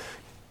 right?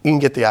 You can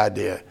get the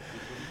idea.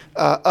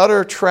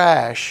 Utter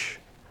trash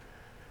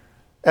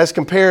as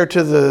compared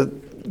to the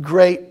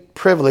great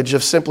privilege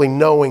of simply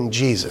knowing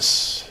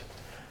Jesus,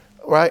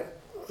 right?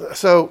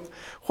 So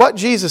what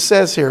Jesus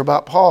says here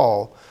about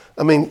Paul,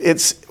 I mean,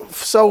 it's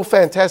so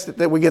fantastic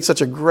that we get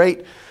such a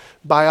great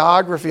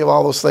biography of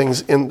all those things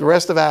in the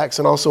rest of Acts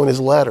and also in his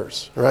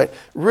letters, right?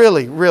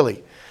 Really,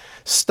 really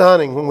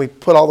stunning when we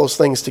put all those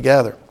things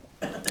together.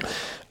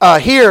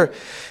 Here,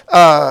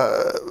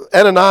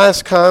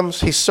 Ananias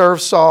comes, he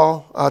serves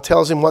Saul,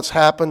 tells him what's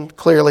happened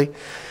clearly,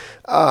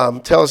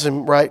 tells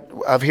him, right,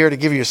 I'm here to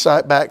give you your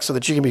sight back so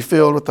that you can be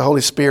filled with the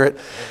Holy Spirit.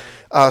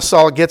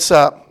 Saul gets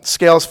up,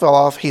 scales fell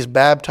off, he's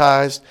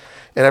baptized,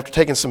 and after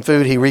taking some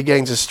food, he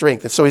regains his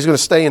strength. And so he's going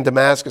to stay in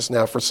Damascus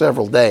now for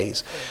several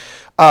days.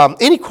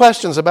 Any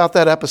questions about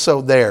that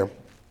episode there?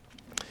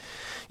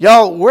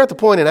 Y'all, we're at the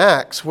point in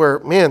Acts where,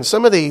 man,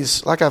 some of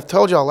these, like I've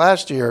told y'all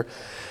last year,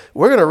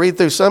 we're going to read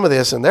through some of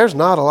this, and there's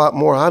not a lot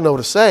more I know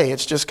to say.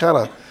 It's just kind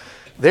of,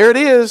 there it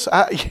is.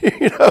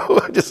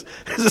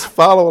 Just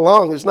follow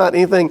along. There's not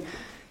anything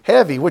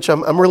heavy, which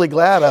I'm really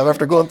glad of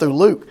after going through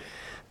Luke.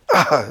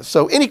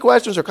 So any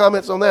questions or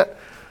comments on that?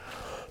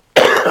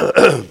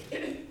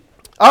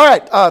 All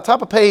right,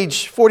 top of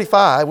page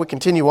 45, we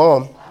continue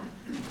on.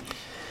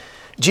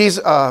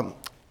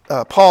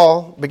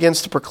 Paul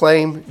begins to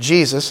proclaim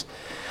Jesus.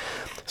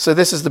 So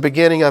this is the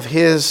beginning of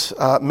his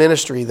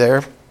ministry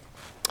there.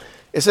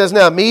 It says,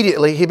 now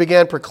immediately he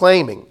began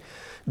proclaiming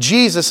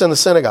Jesus in the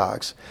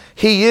synagogues.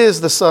 He is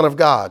the Son of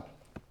God.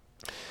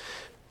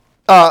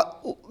 I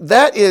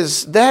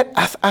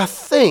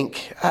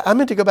think, I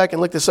meant to go back and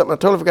look this up, and I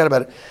totally forgot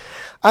about it.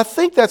 I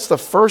think that's the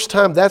first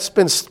time that's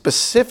been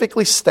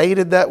specifically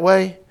stated that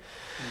way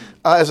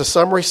as a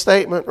summary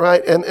statement,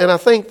 right? And I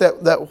think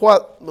that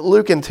what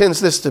Luke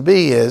intends this to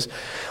be is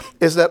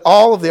that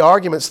all of the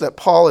arguments that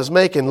Paul is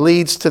making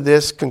leads to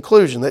this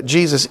conclusion, that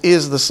Jesus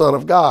is the Son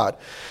of God,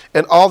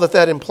 and all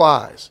that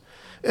implies.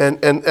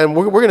 And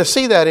we're going to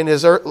see that in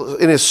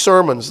his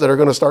sermons that are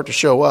going to start to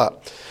show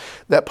up.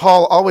 That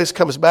Paul always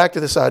comes back to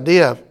this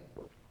idea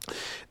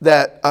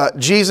that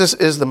Jesus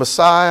is the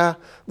Messiah,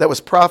 that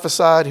was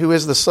prophesied, who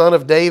is the Son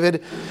of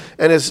David,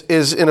 and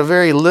is in a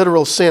very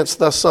literal sense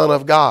the Son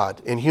of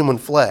God in human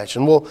flesh.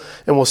 And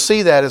we'll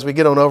see that as we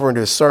get on over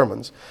into his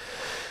sermons.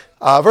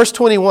 Verse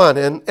 21,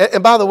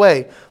 and by the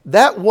way,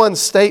 that one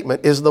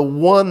statement is the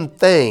one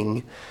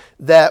thing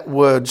that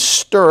would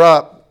stir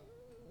up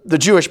the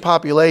Jewish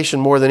population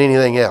more than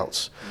anything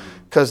else.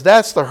 Because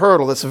that's the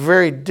hurdle that's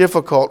very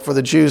difficult for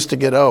the Jews to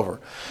get over.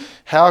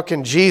 How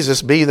can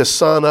Jesus be the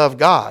Son of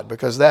God?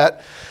 Because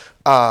that,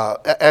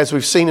 as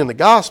we've seen in the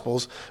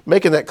Gospels,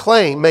 making that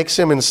claim makes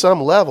him in some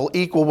level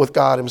equal with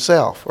God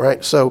himself,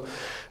 right? So,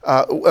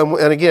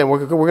 and again,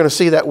 we're going to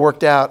see that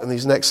worked out in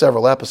these next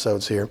several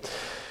episodes here.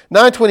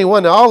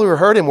 9:21, now all who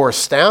heard him were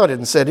astounded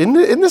and said,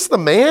 Isn't this the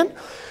man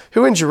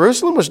who in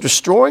Jerusalem was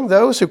destroying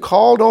those who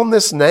called on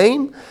this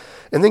name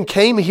and then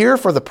came here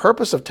for the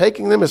purpose of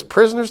taking them as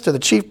prisoners to the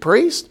chief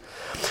priest?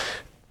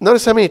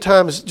 Notice how many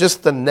times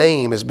just the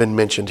name has been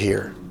mentioned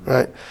here,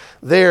 right?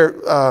 There,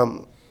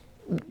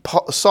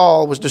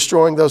 Saul was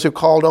destroying those who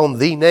called on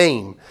the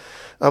name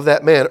of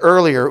that man.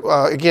 Earlier,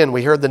 again,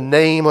 we heard the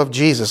name of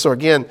Jesus. So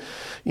again,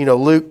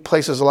 Luke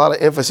places a lot of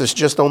emphasis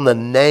just on the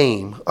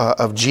name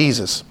of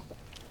Jesus.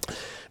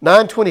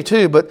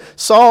 9:22, but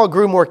Saul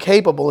grew more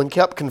capable and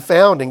kept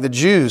confounding the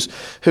Jews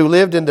who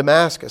lived in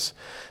Damascus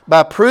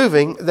by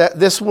proving that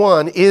this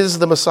one is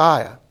the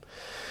Messiah.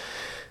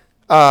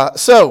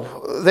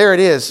 So there it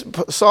is.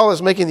 Saul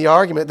is making the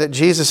argument that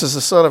Jesus is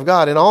the Son of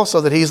God and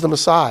also that he's the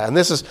Messiah. And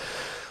this is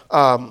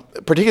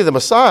particularly the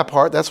Messiah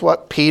part. That's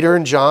what Peter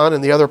and John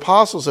and the other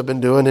apostles have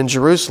been doing in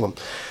Jerusalem.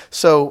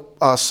 So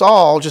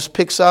Saul just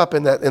picks up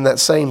in that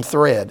same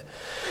thread.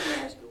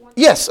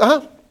 Yes,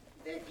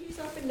 He's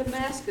up in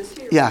Damascus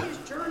here. Yeah. His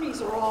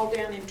journeys are all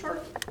down in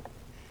Turkey.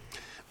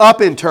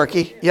 Up in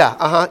Turkey,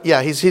 yeah,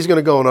 yeah. He's going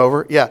to go on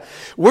over, yeah.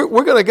 We're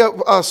going to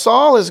go.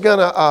 Saul is going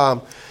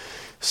to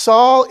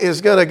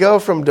go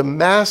from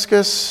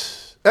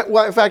Damascus.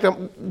 Well, in fact,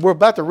 we're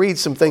about to read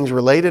some things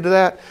related to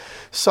that.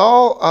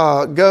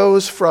 Saul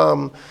goes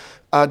from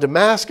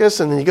Damascus,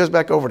 and then he goes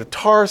back over to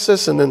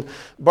Tarsus, and then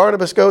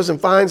Barnabas goes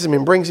and finds him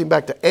and brings him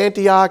back to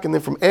Antioch, and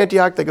then from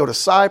Antioch they go to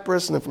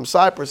Cyprus, and then from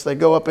Cyprus they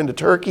go up into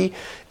Turkey,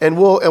 and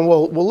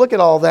we'll look at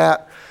all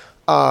that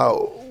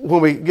when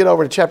we get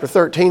over to chapter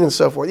 13 and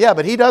so forth. Yeah,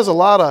 but he does a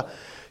lot of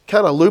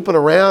kind of looping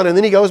around, and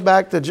then he goes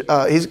back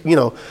to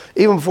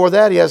even before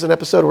that he has an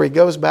episode where he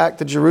goes back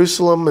to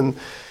Jerusalem, and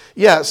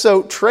yeah,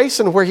 so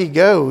tracing where he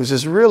goes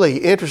is really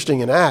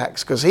interesting in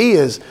Acts because he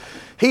is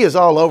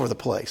all over the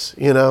place,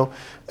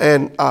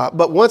 And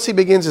but once he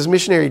begins his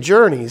missionary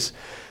journeys,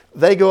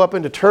 they go up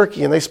into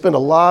Turkey and they spend a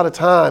lot of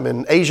time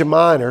in Asia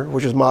Minor,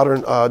 which is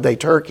modern day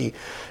Turkey,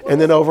 and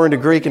then over into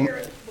Greek and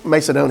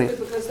Macedonia.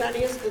 Because that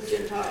is the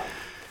Gentile.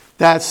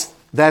 That's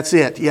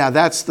it. Yeah,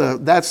 that's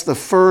the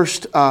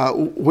first.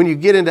 When you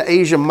get into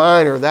Asia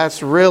Minor,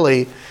 that's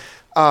really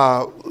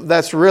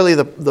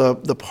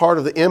the part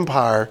of the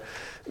empire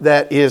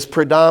that is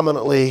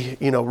predominantly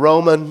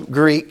Roman,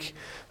 Greek.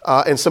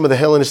 And some of the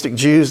Hellenistic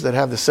Jews that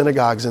have the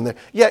synagogues in there.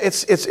 Yeah,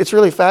 it's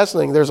really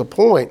fascinating. There's a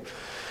point.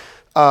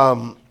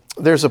 Where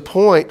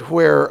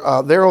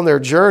they're on their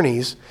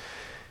journeys. I'm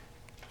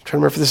trying to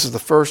remember if this is the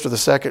first or the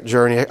second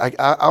journey.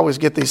 I always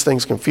get these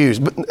things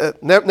confused.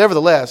 But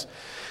nevertheless,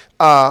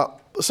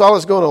 Saul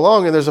is going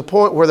along, and there's a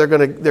point where they're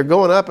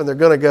going up, and they're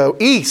going to go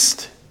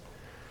east,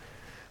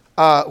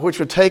 which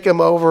would take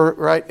them over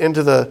right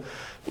into the,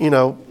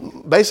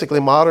 basically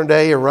modern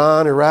day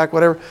Iran, Iraq,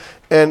 whatever.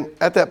 And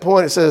at that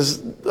point, it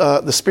says,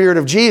 the Spirit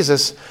of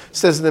Jesus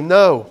says to them,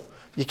 no,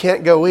 you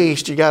can't go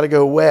east, you got to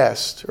go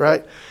west,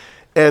 right?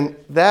 And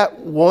that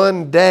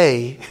one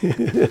day,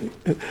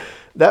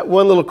 that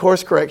one little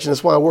course correction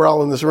is why we're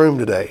all in this room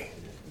today,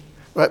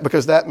 right?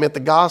 Because that meant the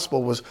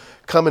gospel was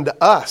coming to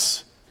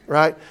us,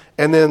 right?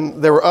 And then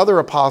there were other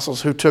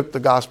apostles who took the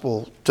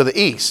gospel to the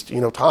east,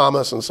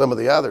 Thomas and some of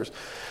the others.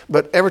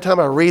 But every time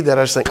I read that,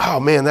 I just think, oh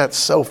man, that's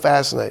so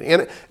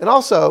fascinating. And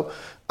also,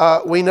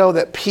 we know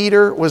that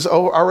Peter was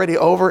already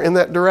over in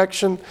that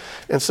direction.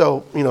 And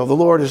so, the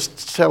Lord is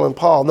telling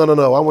Paul,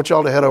 no, I want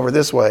y'all to head over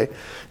this way.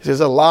 He says,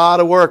 a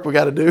lot of work we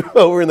got to do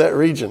over in that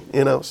region,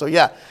 So,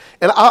 yeah.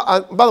 And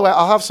by the way,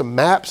 I'll have some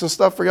maps and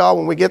stuff for y'all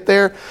when we get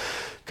there.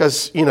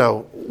 Because,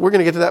 we're going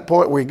to get to that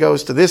point where he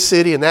goes to this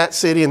city and that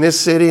city and this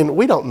city. And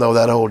we don't know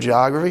that old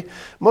geography.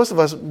 Most of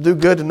us do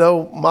good to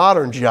know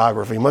modern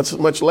geography,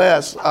 much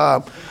less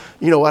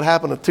what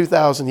happened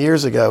 2,000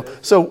 years ago.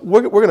 So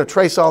we're going to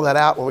trace all that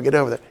out when we get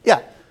over there.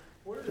 Yeah?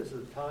 Where is the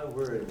time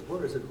where it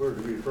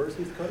refers?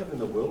 He's kind of in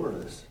the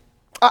wilderness.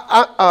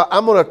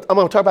 I'm going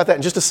to talk about that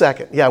in just a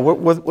second. Yeah,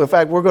 in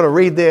fact, we're going to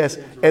read this,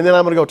 and then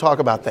I'm going to go talk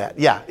about that.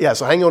 Yeah,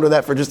 so hang on to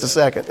that for just a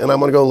second, and I'm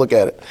going to go look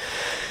at it.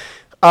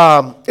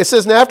 It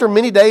says, now after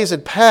many days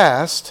had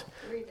passed,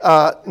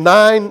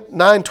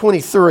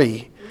 9:23.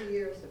 3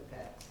 years have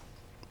passed.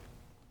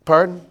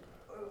 Pardon? It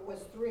was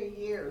 3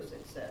 years,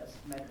 it says,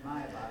 in my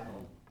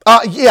Bible.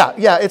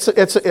 Yeah.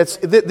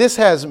 This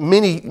has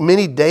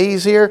many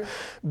days here,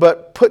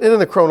 but putting it in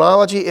the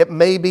chronology, it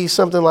may be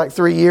something like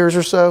 3 years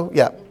or so.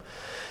 Yeah.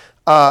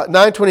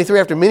 9:23,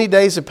 after many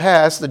days had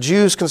passed, the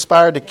Jews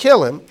conspired to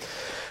kill him,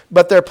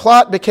 but their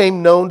plot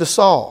became known to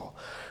Saul.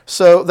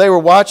 So they were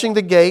watching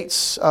the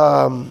gates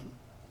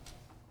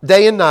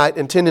day and night,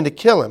 intending to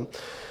kill him.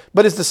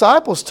 But his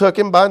disciples took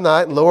him by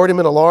night and lowered him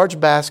in a large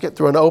basket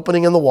through an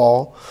opening in the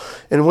wall.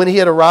 And when he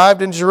had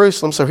arrived in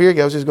Jerusalem, so here he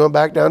goes, he's going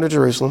back down to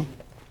Jerusalem.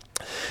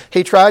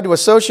 He tried to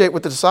associate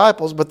with the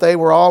disciples, but they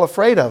were all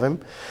afraid of him,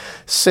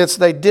 since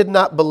they did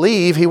not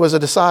believe he was a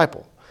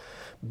disciple.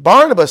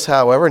 Barnabas,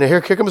 however, and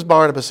here comes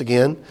Barnabas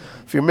again.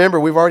 If you remember,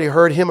 we've already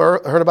heard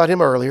about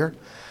him earlier.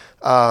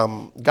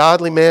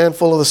 Godly man,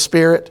 full of the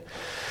Spirit.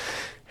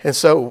 And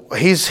so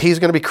he's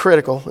going to be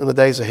critical in the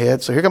days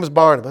ahead. So here comes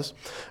Barnabas.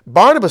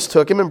 Barnabas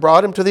took him and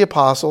brought him to the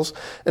apostles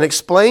and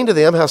explained to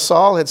them how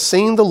Saul had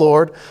seen the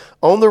Lord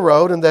on the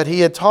road and that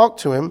he had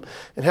talked to him,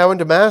 and how in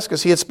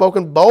Damascus he had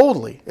spoken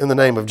boldly in the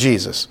name of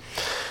Jesus.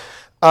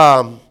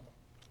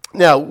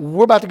 Now,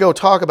 we're about to go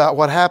talk about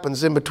what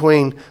happens in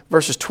between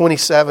verses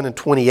 27 and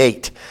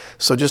 28.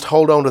 So just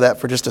hold on to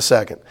that for just a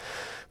second.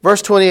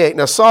 Verse 28,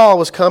 now Saul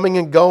was coming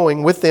and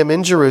going with them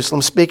in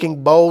Jerusalem,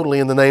 speaking boldly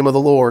in the name of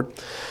the Lord.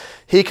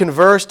 He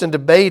conversed and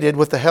debated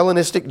with the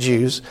Hellenistic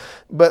Jews,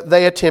 but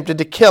they attempted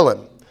to kill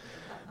him.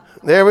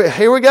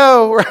 Here we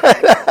go.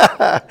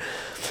 Right?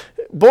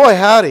 Boy,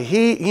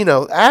 howdy.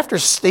 After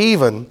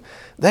Stephen,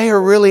 they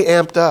are really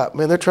amped up.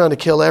 Man, they're trying to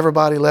kill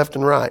everybody left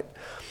and right.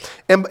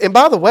 And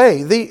by the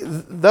way,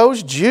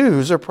 those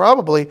Jews are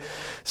probably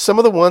some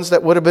of the ones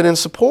that would have been in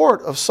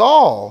support of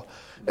Saul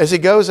as he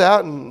goes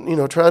out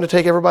and, trying to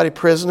take everybody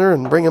prisoner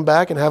and bring them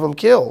back and have them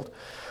killed.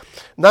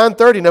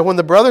 9:30, now when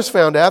the brothers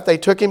found out, they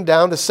took him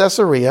down to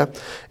Caesarea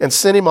and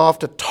sent him off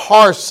to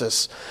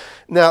Tarsus.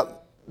 Now,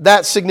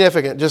 that's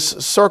significant.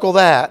 Just circle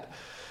that,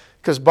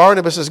 because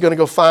Barnabas is going to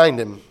go find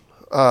him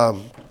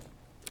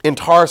in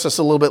Tarsus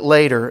a little bit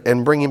later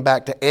and bring him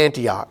back to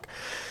Antioch,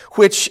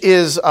 which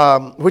is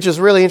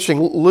really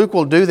interesting. Luke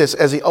will do this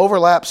as he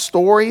overlaps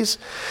stories,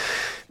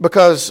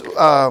 because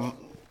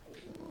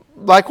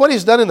like what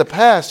he's done in the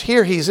past,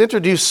 here he's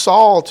introduced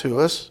Saul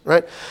to us,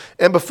 right?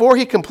 And before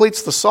he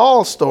completes the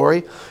Saul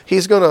story,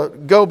 he's going to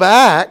go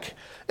back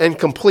and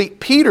complete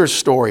Peter's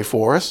story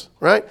for us,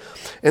 right?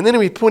 And then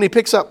when he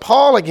picks up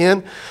Paul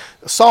again,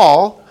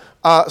 Saul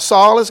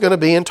is going to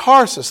be in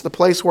Tarsus, the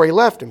place where he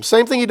left him.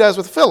 Same thing he does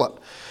with Philip.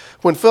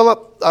 When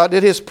Philip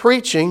did his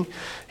preaching,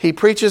 he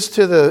preaches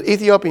to the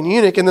Ethiopian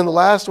eunuch, and then the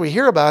last we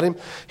hear about him,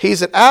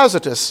 he's at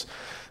Asdod.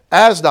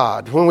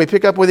 When we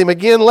pick up with him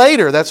again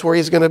later, that's where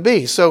he's going to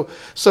be. So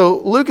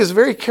Luke is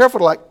very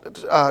careful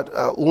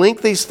to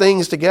link these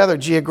things together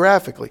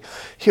geographically.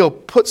 He'll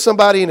put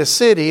somebody in a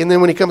city, and then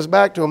when he comes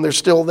back to them, they're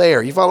still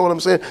there. You follow what I'm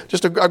saying?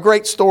 Just a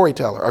great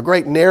storyteller, a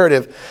great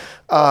narrative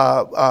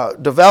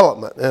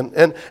development.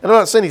 And I'm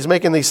not saying he's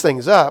making these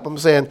things up. I'm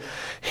saying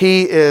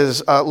he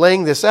is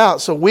laying this out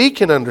so we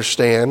can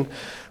understand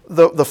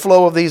the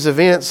flow of these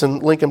events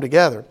and link them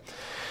together.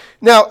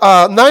 Now,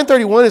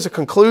 9:31 is a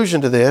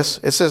conclusion to this.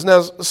 It says,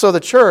 now, so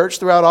the church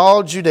throughout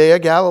all Judea,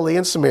 Galilee,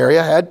 and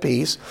Samaria had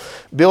peace,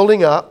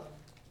 building up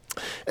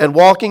and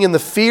walking in the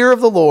fear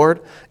of the Lord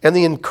and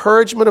the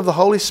encouragement of the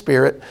Holy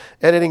Spirit,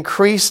 and it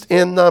increased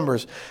in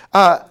numbers.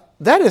 Look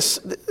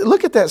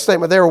at that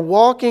statement. They were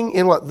walking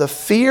in what? The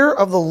fear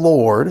of the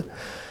Lord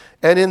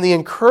and in the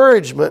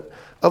encouragement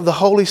of the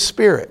Holy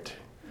Spirit.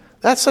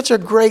 That's such a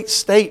great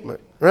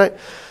statement, right?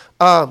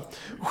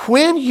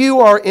 When you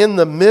are in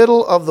the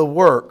middle of the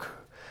work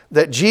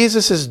that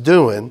Jesus is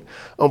doing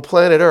on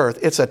planet Earth,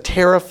 it's a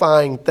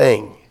terrifying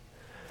thing,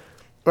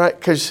 right?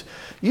 Because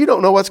you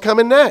don't know what's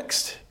coming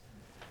next,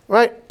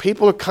 right?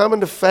 People are coming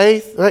to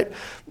faith, right?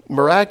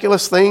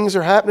 Miraculous things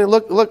are happening.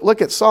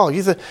 Look at Saul.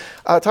 You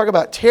talk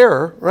about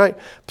terror, right?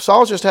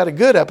 Saul's just had a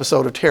good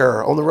episode of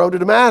terror on the road to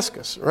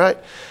Damascus, right?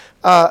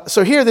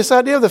 So here, this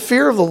idea of the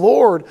fear of the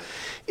Lord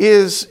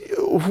is,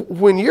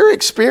 when you're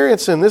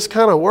experiencing this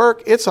kind of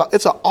work, it's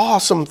an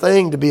awesome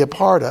thing to be a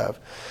part of.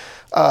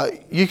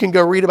 You can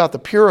go read about the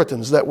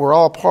Puritans that were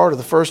all part of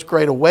the First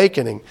Great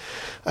Awakening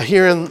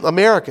here in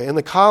America, in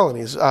the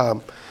colonies.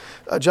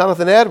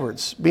 Jonathan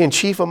Edwards being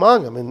chief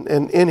among them.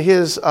 And in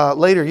his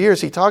later years,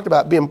 he talked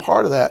about being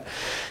part of that.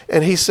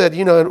 And he said,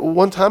 at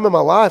one time in my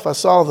life, I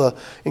saw the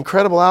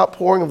incredible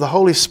outpouring of the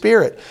Holy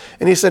Spirit.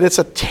 And he said, it's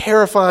a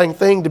terrifying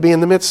thing to be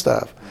in the midst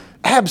of.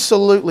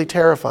 Absolutely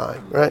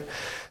terrifying, right?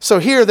 So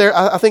here,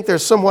 I think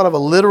there's somewhat of a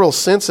literal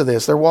sense of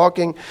this. They're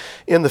walking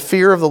in the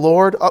fear of the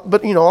Lord.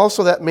 But,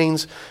 also that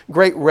means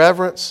great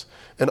reverence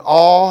and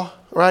awe,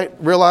 right?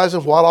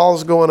 Realizing what all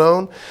is going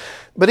on.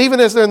 But even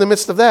as they're in the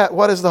midst of that,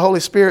 what is the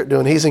Holy Spirit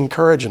doing? He's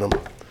encouraging them.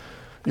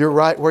 You're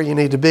right where you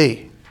need to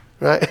be,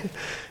 right?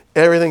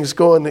 Everything's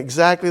going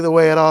exactly the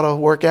way it ought to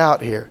work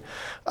out here.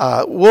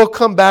 We'll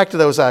come back to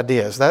those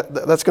ideas.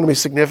 That's going to be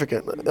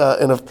significant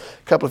in a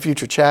couple of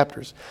future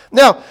chapters.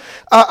 Now,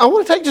 I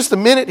want to take just a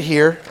minute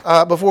here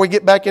before we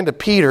get back into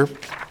Peter.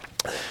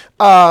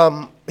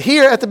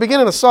 Here at the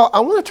beginning of Saul, I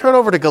want to turn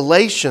over to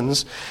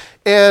Galatians,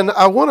 and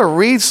I want to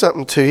read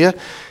something to you.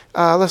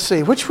 Let's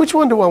see, which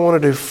one do I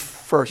want to do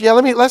first? Yeah,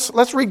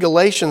 let's read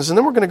Galatians, and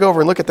then we're going to go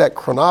over and look at that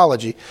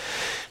chronology.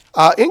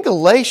 In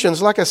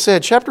Galatians, like I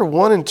said, chapter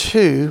 1 and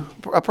 2,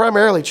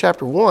 primarily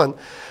chapter 1,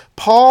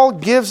 Paul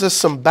gives us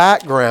some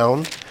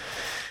background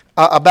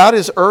about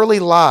his early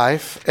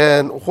life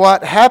and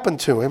what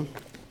happened to him.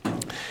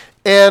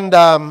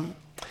 And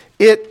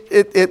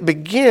it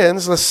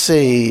begins, let's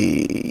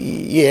see,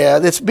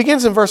 it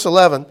begins in verse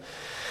 11.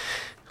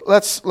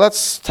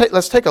 Let's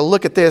take a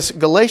look at this.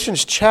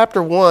 Galatians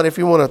chapter 1, if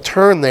you want to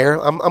turn there.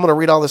 I'm going to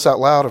read all this out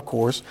loud, of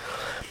course.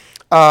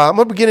 I'm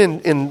going to begin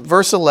in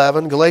verse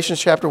 11,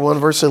 Galatians chapter 1,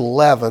 verse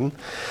 11.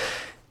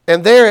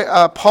 And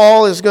there,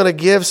 Paul is going to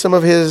give some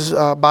of his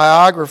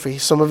biography,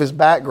 some of his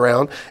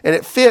background, and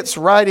it fits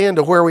right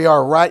into where we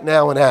are right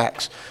now in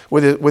Acts,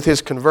 with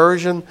his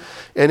conversion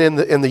and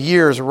in the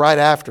years right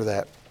after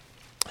that.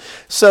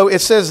 So it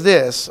says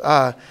this,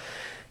 or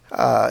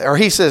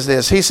he says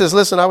this. He says,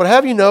 "Listen, I would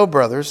have you know,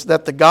 brothers,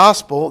 that the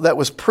gospel that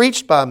was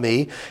preached by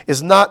me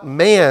is not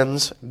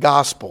man's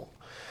gospel.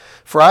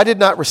 For I did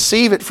not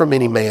receive it from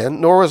any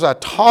man, nor was I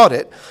taught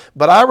it,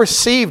 but I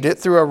received it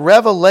through a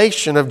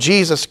revelation of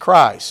Jesus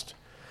Christ."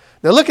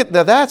 Now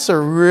that's a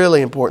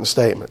really important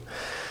statement.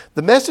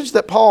 The message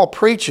that Paul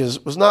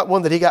preaches was not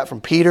one that he got from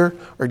Peter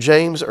or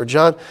James or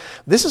John.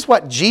 This is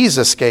what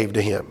Jesus gave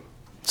to him.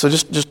 So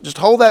just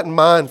hold that in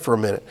mind for a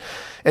minute.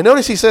 And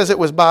notice he says it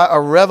was by a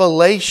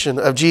revelation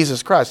of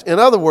Jesus Christ. In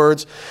other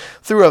words,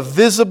 through a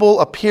visible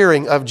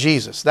appearing of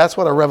Jesus. That's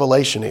what a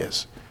revelation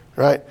is,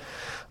 right?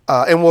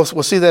 And we'll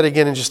see that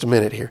again in just a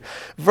minute here.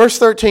 Verse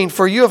 13,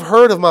 "For you have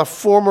heard of my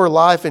former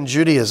life in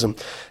Judaism,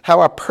 how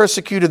I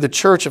persecuted the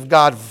church of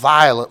God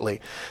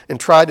violently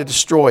and tried to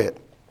destroy it.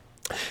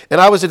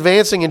 And I was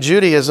advancing in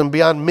Judaism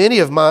beyond many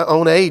of my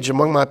own age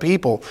among my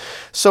people.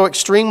 So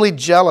extremely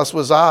jealous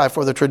was I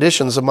for the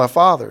traditions of my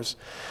fathers.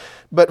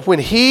 But when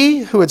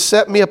he who had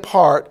set me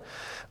apart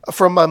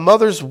from my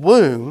mother's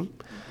womb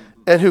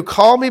and who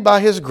called me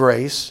by his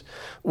grace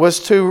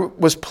was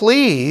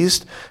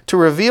pleased to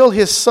reveal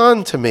his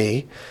Son to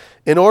me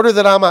in order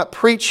that I might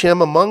preach him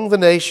among the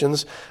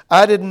nations,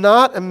 I did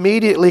not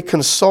immediately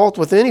consult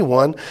with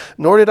anyone,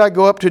 nor did I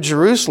go up to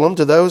Jerusalem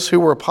to those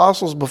who were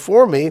apostles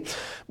before me,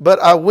 but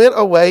I went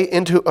away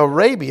into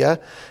Arabia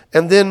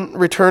and then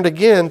returned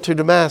again to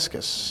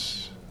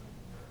Damascus."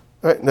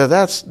 All right, now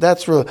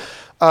that's really,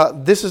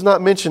 this is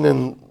not mentioned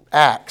in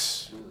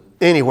Acts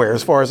anywhere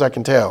as far as I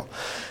can tell.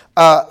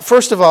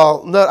 First of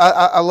all,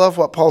 I love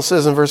what Paul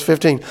says in verse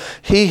 15.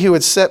 "He who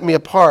had set me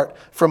apart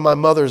from my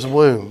mother's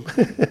womb."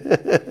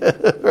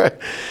 Right?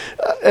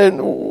 And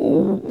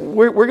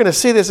we're going to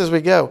see this as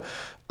we go.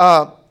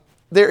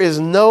 There is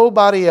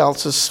nobody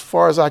else, as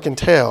far as I can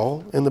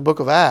tell, in the book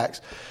of Acts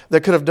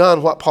that could have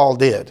done what Paul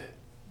did.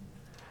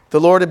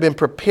 The Lord had been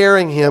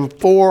preparing him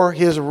for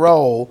his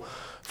role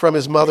from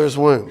his mother's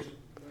womb.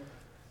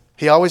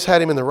 He always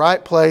had him in the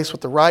right place with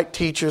the right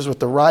teachers, with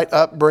the right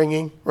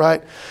upbringing,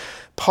 right?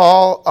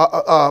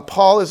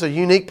 Paul is a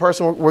unique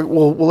person.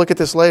 We'll look at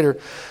this later.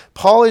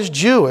 Paul is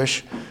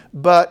Jewish,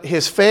 but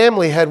his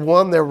family had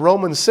won their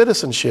Roman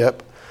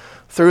citizenship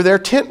through their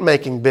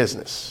tent-making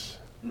business,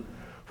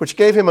 which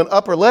gave him an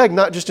upper leg,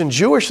 not just in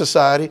Jewish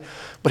society,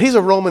 but he's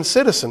a Roman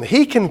citizen.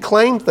 He can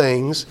claim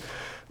things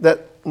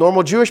that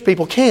normal Jewish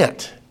people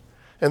can't.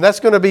 And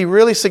that's going to be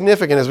really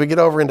significant as we get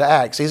over into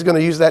Acts. He's going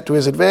to use that to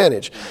his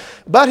advantage.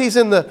 But he's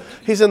in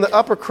the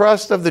upper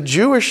crust of the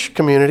Jewish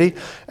community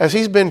as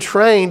he's been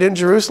trained in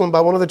Jerusalem by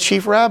one of the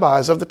chief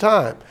rabbis of the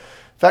time.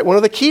 In fact, one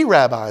of the key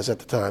rabbis at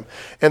the time.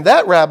 And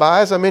that rabbi,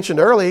 as I mentioned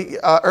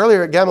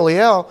earlier at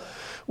Gamaliel,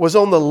 was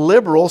on the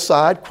liberal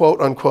side, quote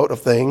unquote,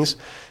 of things,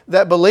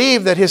 that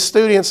believed that his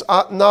students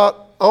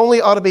not only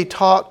ought to be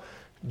taught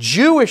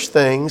Jewish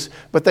things,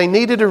 but they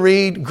needed to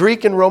read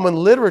Greek and Roman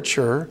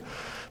literature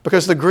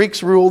because the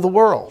Greeks rule the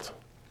world.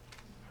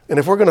 And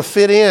if we're going to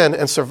fit in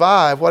and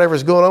survive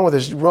whatever's going on with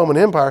this Roman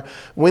Empire,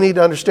 we need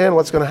to understand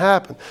what's going to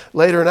happen.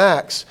 Later in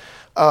Acts,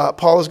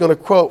 Paul is going to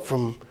quote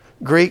from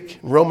Greek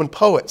and Roman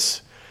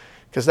poets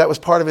because that was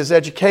part of his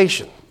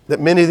education that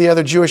many of the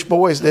other Jewish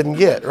boys didn't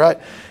get, right?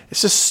 It's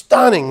just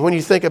stunning when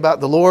you think about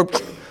the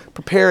Lord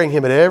preparing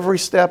him at every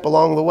step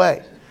along the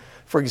way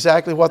for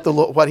exactly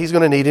what he's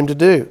going to need him to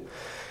do.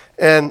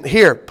 And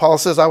here, Paul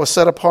says, "I was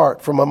set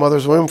apart from my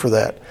mother's womb for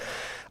that."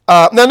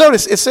 Now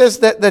notice, it says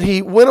that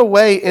he went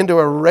away into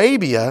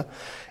Arabia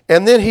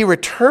and then he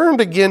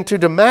returned again to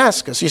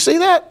Damascus. You see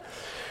that?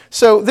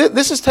 So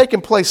this has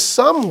taken place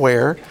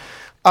somewhere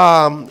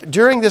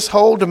during this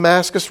whole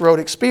Damascus Road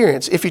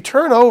experience. If you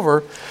turn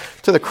over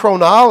to the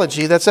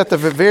chronology that's at the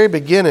very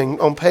beginning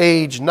on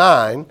page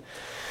 9,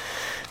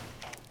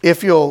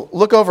 if you'll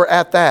look over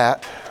at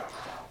that,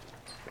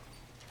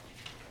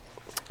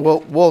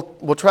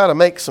 we'll try to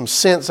make some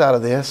sense out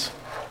of this.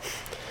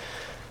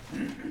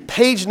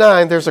 Page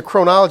 9, there's a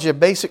chronology, a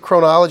basic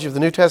chronology of the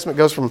New Testament.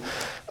 It goes from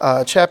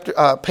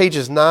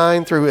pages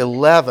 9 through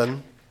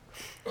 11.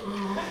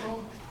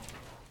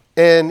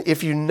 And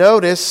if you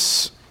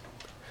notice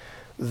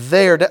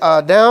there,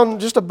 down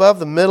just above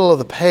the middle of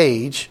the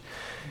page,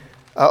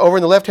 over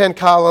in the left-hand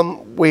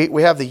column,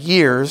 we have the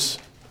years.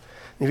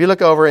 If you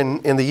look over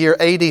in the year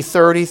AD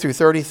 30 through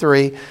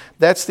 33,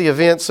 that's the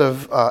events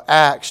of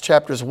Acts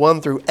chapters 1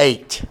 through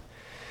 8.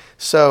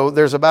 So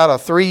there's about a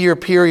 3-year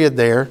period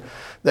there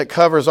that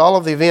covers all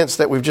of the events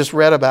that we've just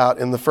read about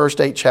in the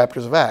first 8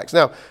 chapters of Acts.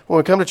 Now, when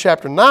we come to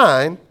chapter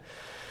 9,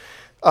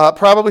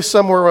 probably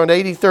somewhere around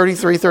AD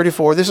 33,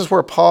 34, this is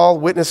where Paul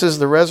witnesses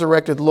the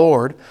resurrected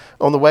Lord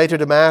on the way to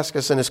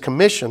Damascus and is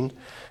commissioned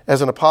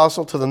as an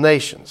apostle to the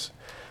nations.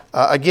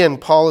 Again,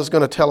 Paul is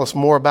going to tell us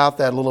more about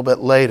that a little bit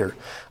later.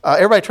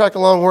 Everybody track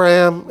along where I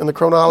am in the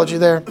chronology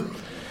there?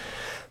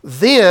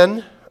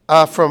 Then,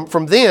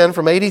 from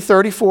AD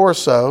 34 or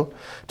so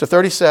to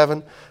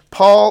 37,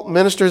 Paul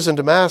ministers in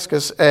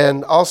Damascus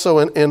and also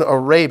in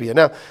Arabia.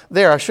 Now,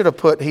 there I should have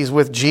put he's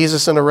with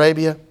Jesus in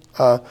Arabia,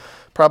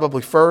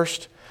 probably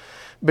first,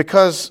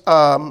 because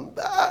although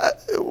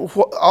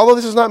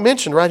this is not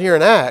mentioned right here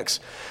in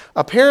Acts,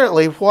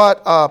 apparently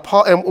what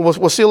Paul, and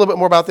we'll see a little bit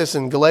more about this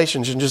in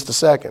Galatians in just a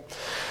second,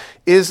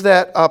 is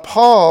that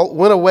Paul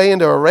went away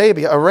into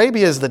Arabia.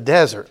 Arabia is the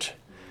desert.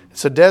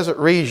 It's a desert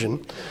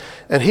region.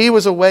 And he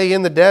was away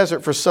in the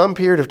desert for some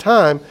period of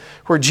time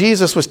where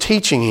Jesus was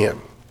teaching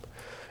him.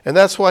 And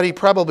that's what he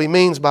probably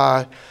means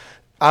by,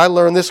 I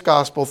learned this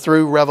gospel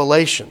through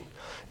revelation.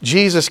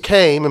 Jesus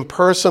came and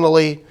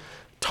personally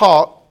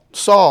taught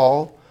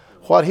Saul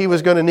what he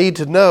was going to need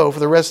to know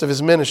for the rest of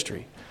his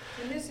ministry.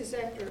 And this is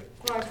after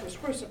Christ was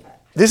crucified.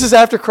 This is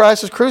after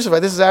Christ was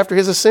crucified. This is after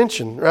his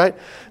ascension, right?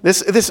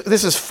 This is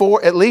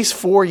at least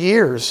 4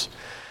 years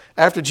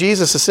after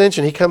Jesus'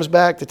 ascension. He comes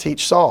back to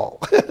teach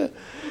Saul,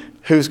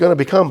 who's going to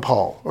become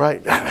Paul,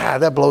 right?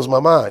 That blows my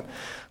mind.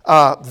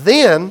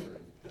 Then,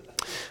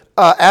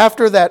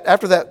 after that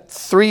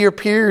 3-year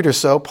period or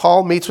so,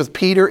 Paul meets with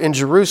Peter in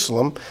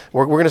Jerusalem.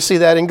 We're going to see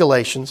that in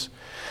Galatians.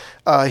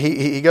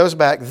 He goes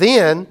back.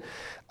 Then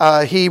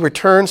he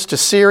returns to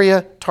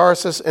Syria,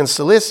 Tarsus, and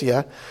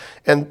Cilicia.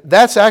 And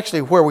that's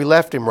actually where we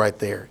left him right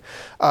there.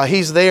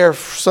 He's there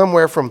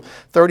somewhere from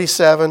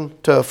 37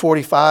 to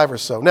 45 or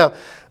so. Now,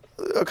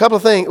 a couple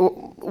of things.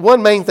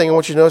 One main thing I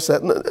want you to notice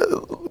that,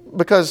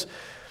 because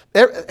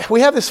we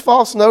have this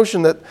false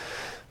notion that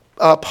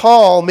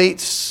Paul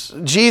meets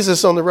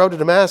Jesus on the road to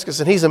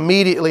Damascus and he's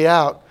immediately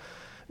out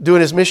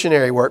doing his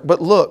missionary work.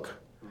 But look,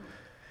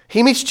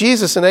 he meets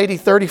Jesus in AD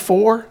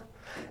 34,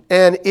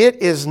 and it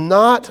is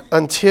not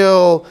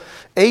until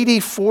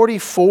AD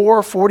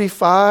 44,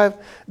 45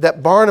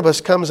 that Barnabas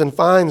comes and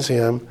finds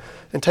him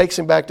and takes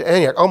him back to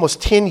Antioch.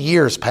 Almost 10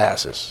 years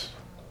passes.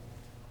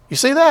 You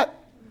see that?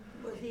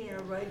 Was he in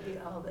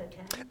Arabia all that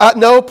time?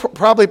 No,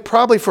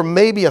 probably for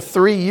maybe a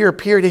 3-year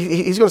period.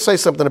 He's going to say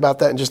something about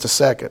that in just a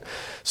second.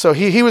 So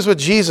he was with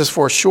Jesus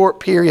for a short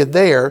period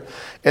there,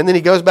 and then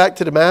he goes back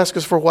to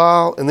Damascus for a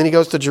while, and then he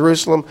goes to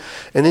Jerusalem,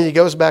 and then he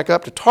goes back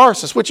up to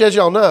Tarsus, which, as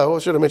y'all know, I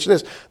should have mentioned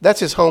this, that's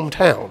his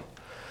hometown.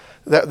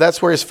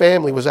 That's where his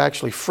family was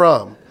actually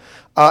from.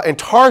 And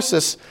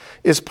Tarsus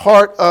is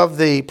part of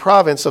the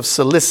province of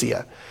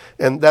Cilicia,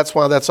 and that's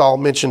why that's all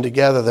mentioned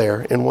together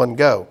there in one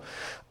go.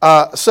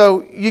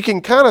 So you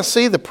can kind of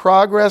see the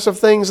progress of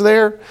things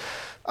there.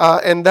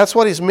 And that's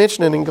what he's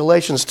mentioning in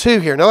Galatians 2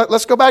 here. Now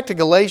let's go back to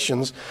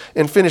Galatians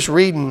and finish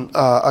reading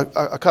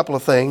a couple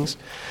of things.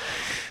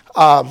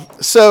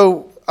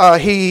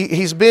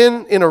 He's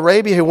been in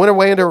Arabia. He went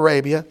away into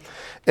Arabia,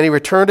 and he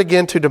returned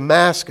again to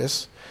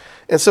Damascus.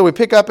 And so we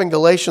pick up in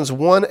Galatians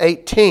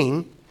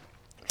 1:18.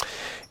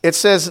 It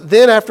says,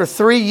 "Then after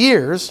 3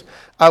 years,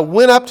 I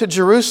went up to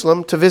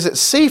Jerusalem to visit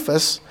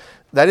Cephas,"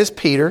 that is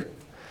Peter,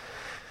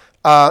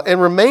 "and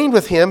remained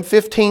with him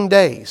 15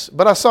 days.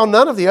 But I saw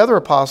none of the other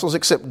apostles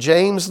except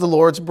James, the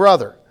Lord's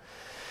brother.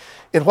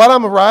 In what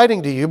I'm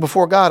writing to you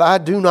before God, I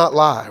do not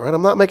lie." Right?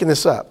 I'm not making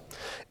this up.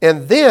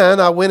 "And then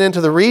I went into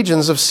the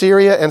regions of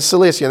Syria and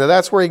Cilicia." Now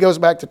that's where he goes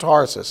back to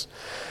Tarsus.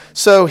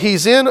 So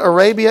he's in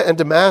Arabia and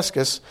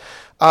Damascus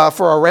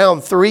for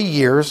around 3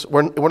 years.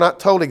 We're not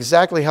told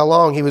exactly how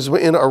long he was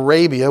in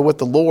Arabia with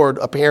the Lord,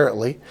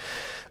 apparently.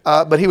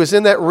 But he was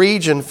in that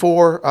region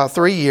for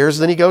 3 years.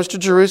 Then he goes to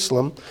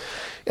Jerusalem.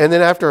 And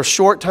then after a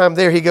short time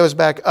there, he goes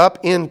back up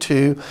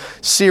into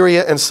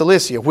Syria and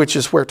Cilicia, which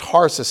is where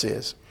Tarsus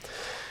is.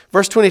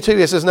 Verse 22,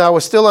 it says, "Now I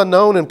was still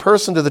unknown in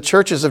person to the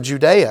churches of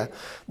Judea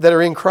that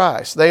are in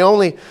Christ. They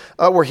only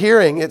were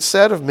hearing it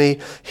said of me,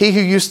 'He who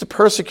used to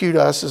persecute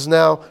us is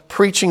now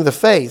preaching the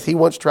faith he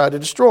once tried to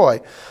destroy.'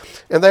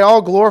 And they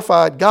all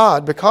glorified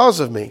God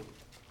because of me."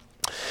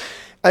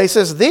 He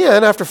says,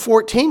 "Then after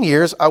 14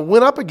 years, I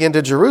went up again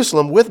to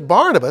Jerusalem with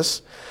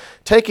Barnabas,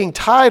 taking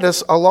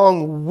Titus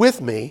along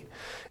with me.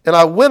 And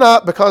I went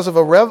up because of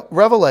a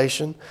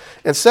revelation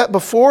and set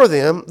before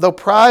them, though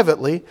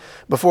privately,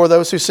 before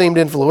those who seemed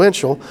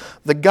influential,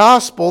 the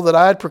gospel that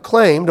I had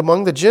proclaimed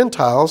among the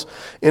Gentiles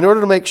in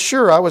order to make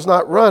sure I was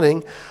not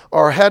running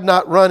or had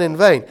not run in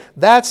vain."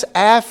 That's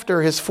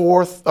after his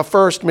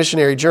first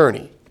missionary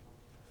journey.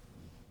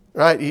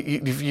 Right?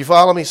 You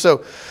follow me?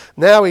 So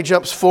now he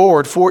jumps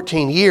forward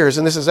 14 years,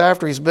 and this is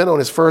after he's been on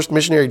his first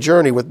missionary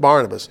journey with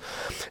Barnabas.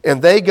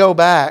 And they go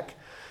back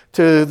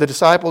to the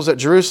disciples at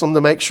Jerusalem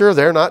to make sure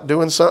they're not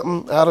doing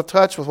something out of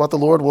touch with what the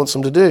Lord wants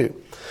them to do.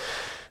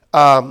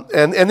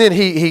 And then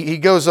he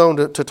goes on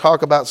to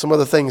talk about some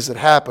other things that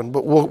happened,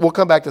 but we'll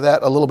come back to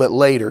that a little bit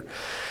later,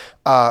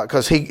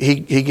 because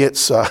he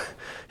gets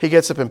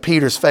up in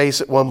Peter's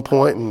face at one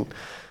point and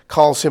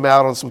calls him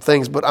out on some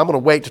things. But I'm going to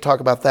wait to talk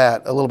about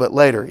that a little bit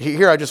later.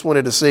 Here, I just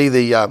wanted to see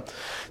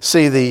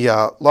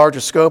the larger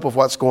scope of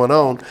what's going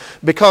on,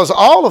 because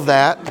all of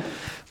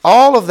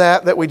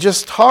that we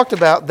just talked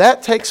about,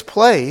 that takes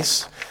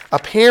place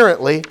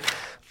apparently.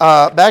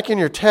 Back in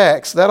your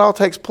text, that all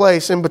takes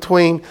place in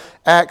between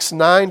Acts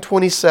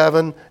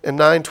 9:27 and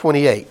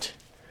 9:28,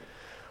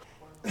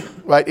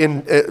 right,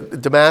 in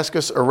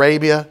Damascus,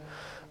 Arabia,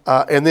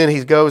 and then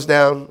he goes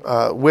down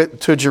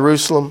to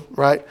Jerusalem,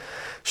 right,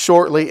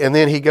 shortly, and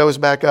then he goes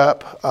back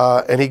up,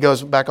 and he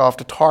goes back off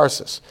to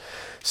Tarsus.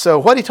 So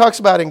what he talks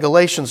about in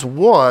Galatians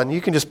 1,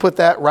 you can just put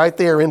that right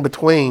there in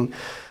between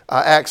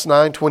Acts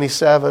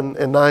 9:27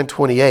 and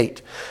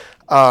 9:28.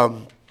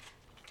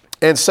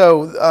 And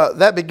so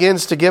that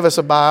begins to give us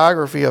a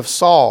biography of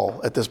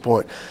Saul at this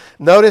point.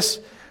 Notice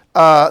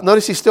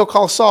he's still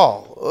called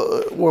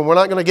Saul. We're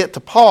not going to get to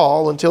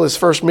Paul until his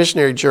first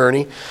missionary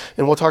journey,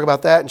 and we'll talk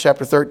about that in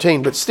chapter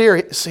 13. But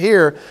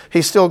here,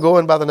 he's still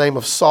going by the name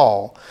of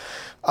Saul.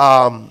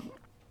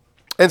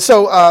 And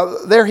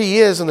so there he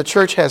is, and the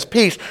church has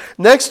peace.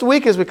 Next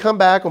week, as we come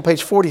back on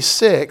page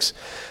 46,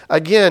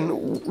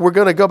 again, we're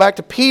going to go back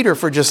to Peter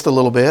for just a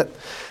little bit.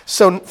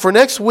 So for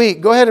next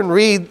week, go ahead and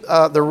read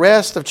the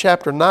rest of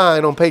chapter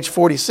 9 on page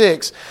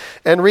 46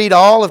 and read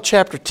all of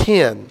chapter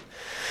 10.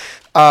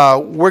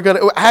 We're going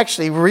to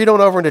actually read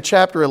on over into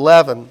chapter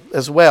 11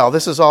 as well.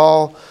 This is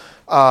all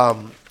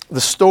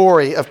the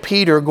story of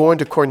Peter going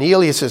to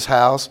Cornelius'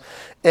 house.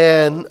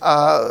 And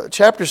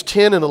chapters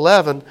 10 and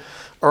 11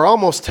 are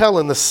almost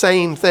telling the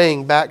same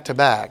thing back to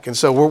back. And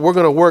so we're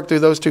going to work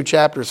through those two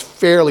chapters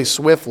fairly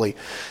swiftly,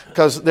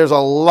 because there's a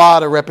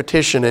lot of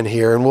repetition in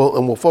here, and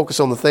we'll focus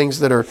on the things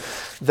that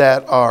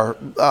are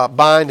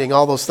binding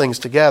all those things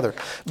together.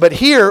 But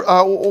here,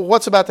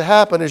 what's about to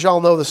happen, as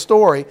y'all know the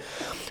story,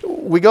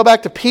 we go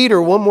back to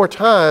Peter one more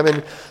time,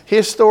 and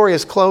his story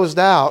is closed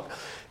out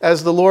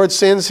as the Lord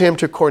sends him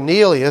to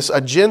Cornelius,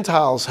 a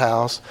Gentile's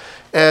house,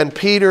 and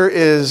Peter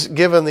is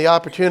given the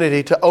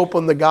opportunity to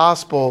open the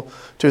gospel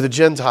to the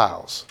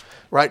Gentiles,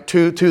 right,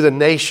 to the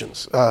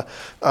nations.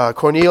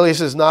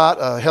 Cornelius is not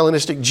a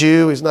Hellenistic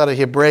Jew. He's not a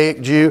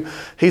Hebraic Jew.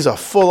 He's a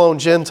full-on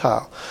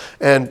Gentile.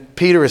 And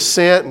Peter is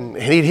sent, and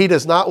he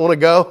does not want to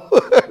go.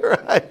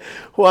 Right?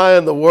 Why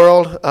in the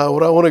world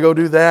would I want to go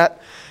do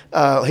that?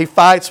 He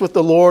fights with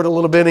the Lord a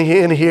little bit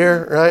in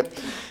here,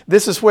 right?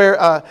 This is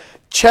where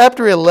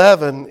chapter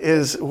 11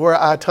 is where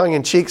I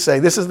tongue-in-cheek say,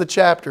 this is the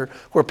chapter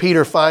where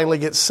Peter finally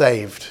gets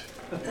saved.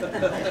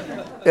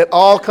 It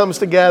all comes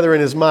together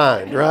in his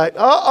mind, right?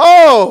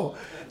 Oh,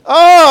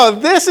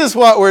 this is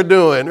what we're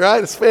doing,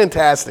 right? It's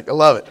fantastic. I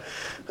love it.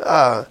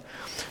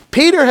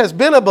 Peter has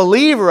been a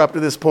believer up to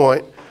this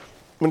point.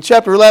 In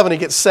chapter 11, he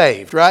gets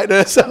saved,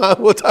 right? So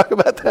we'll talk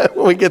about that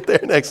when we get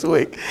there next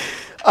week.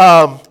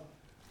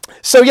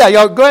 So yeah,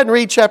 y'all go ahead and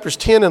read chapters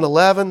 10 and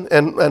 11,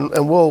 and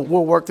we'll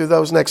work through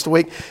those next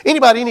week.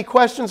 Anybody, any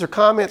questions or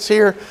comments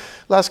here?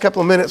 Last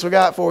couple of minutes we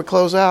got before we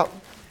close out.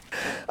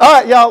 All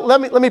right, y'all,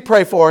 let me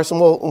pray for us,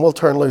 and we'll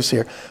turn loose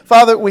here.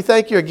 Father, we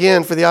thank you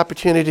again for the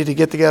opportunity to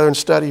get together and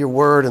study your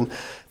word, and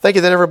thank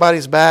you that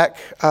everybody's back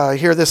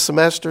here this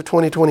semester,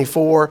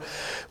 2024.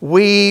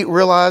 We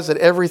realize that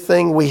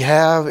everything we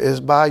have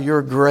is by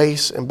your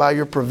grace and by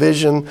your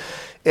provision.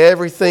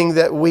 Everything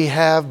that we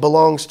have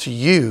belongs to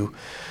you.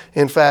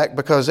 In fact,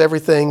 because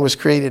everything was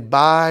created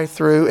by,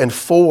 through, and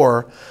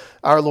for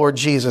our Lord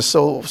Jesus.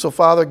 So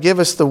Father, give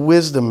us the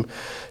wisdom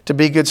to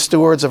be good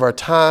stewards of our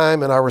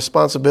time and our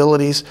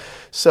responsibilities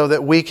so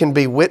that we can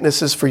be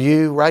witnesses for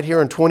you right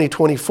here in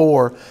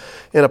 2024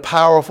 in a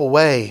powerful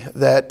way,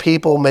 that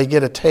people may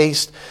get a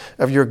taste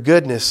of your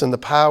goodness and the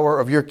power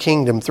of your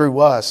kingdom through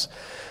us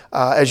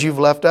as you've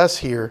left us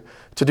here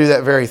to do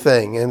that very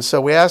thing. And so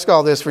we ask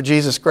all this for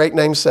Jesus' great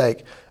name's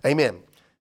sake. Amen.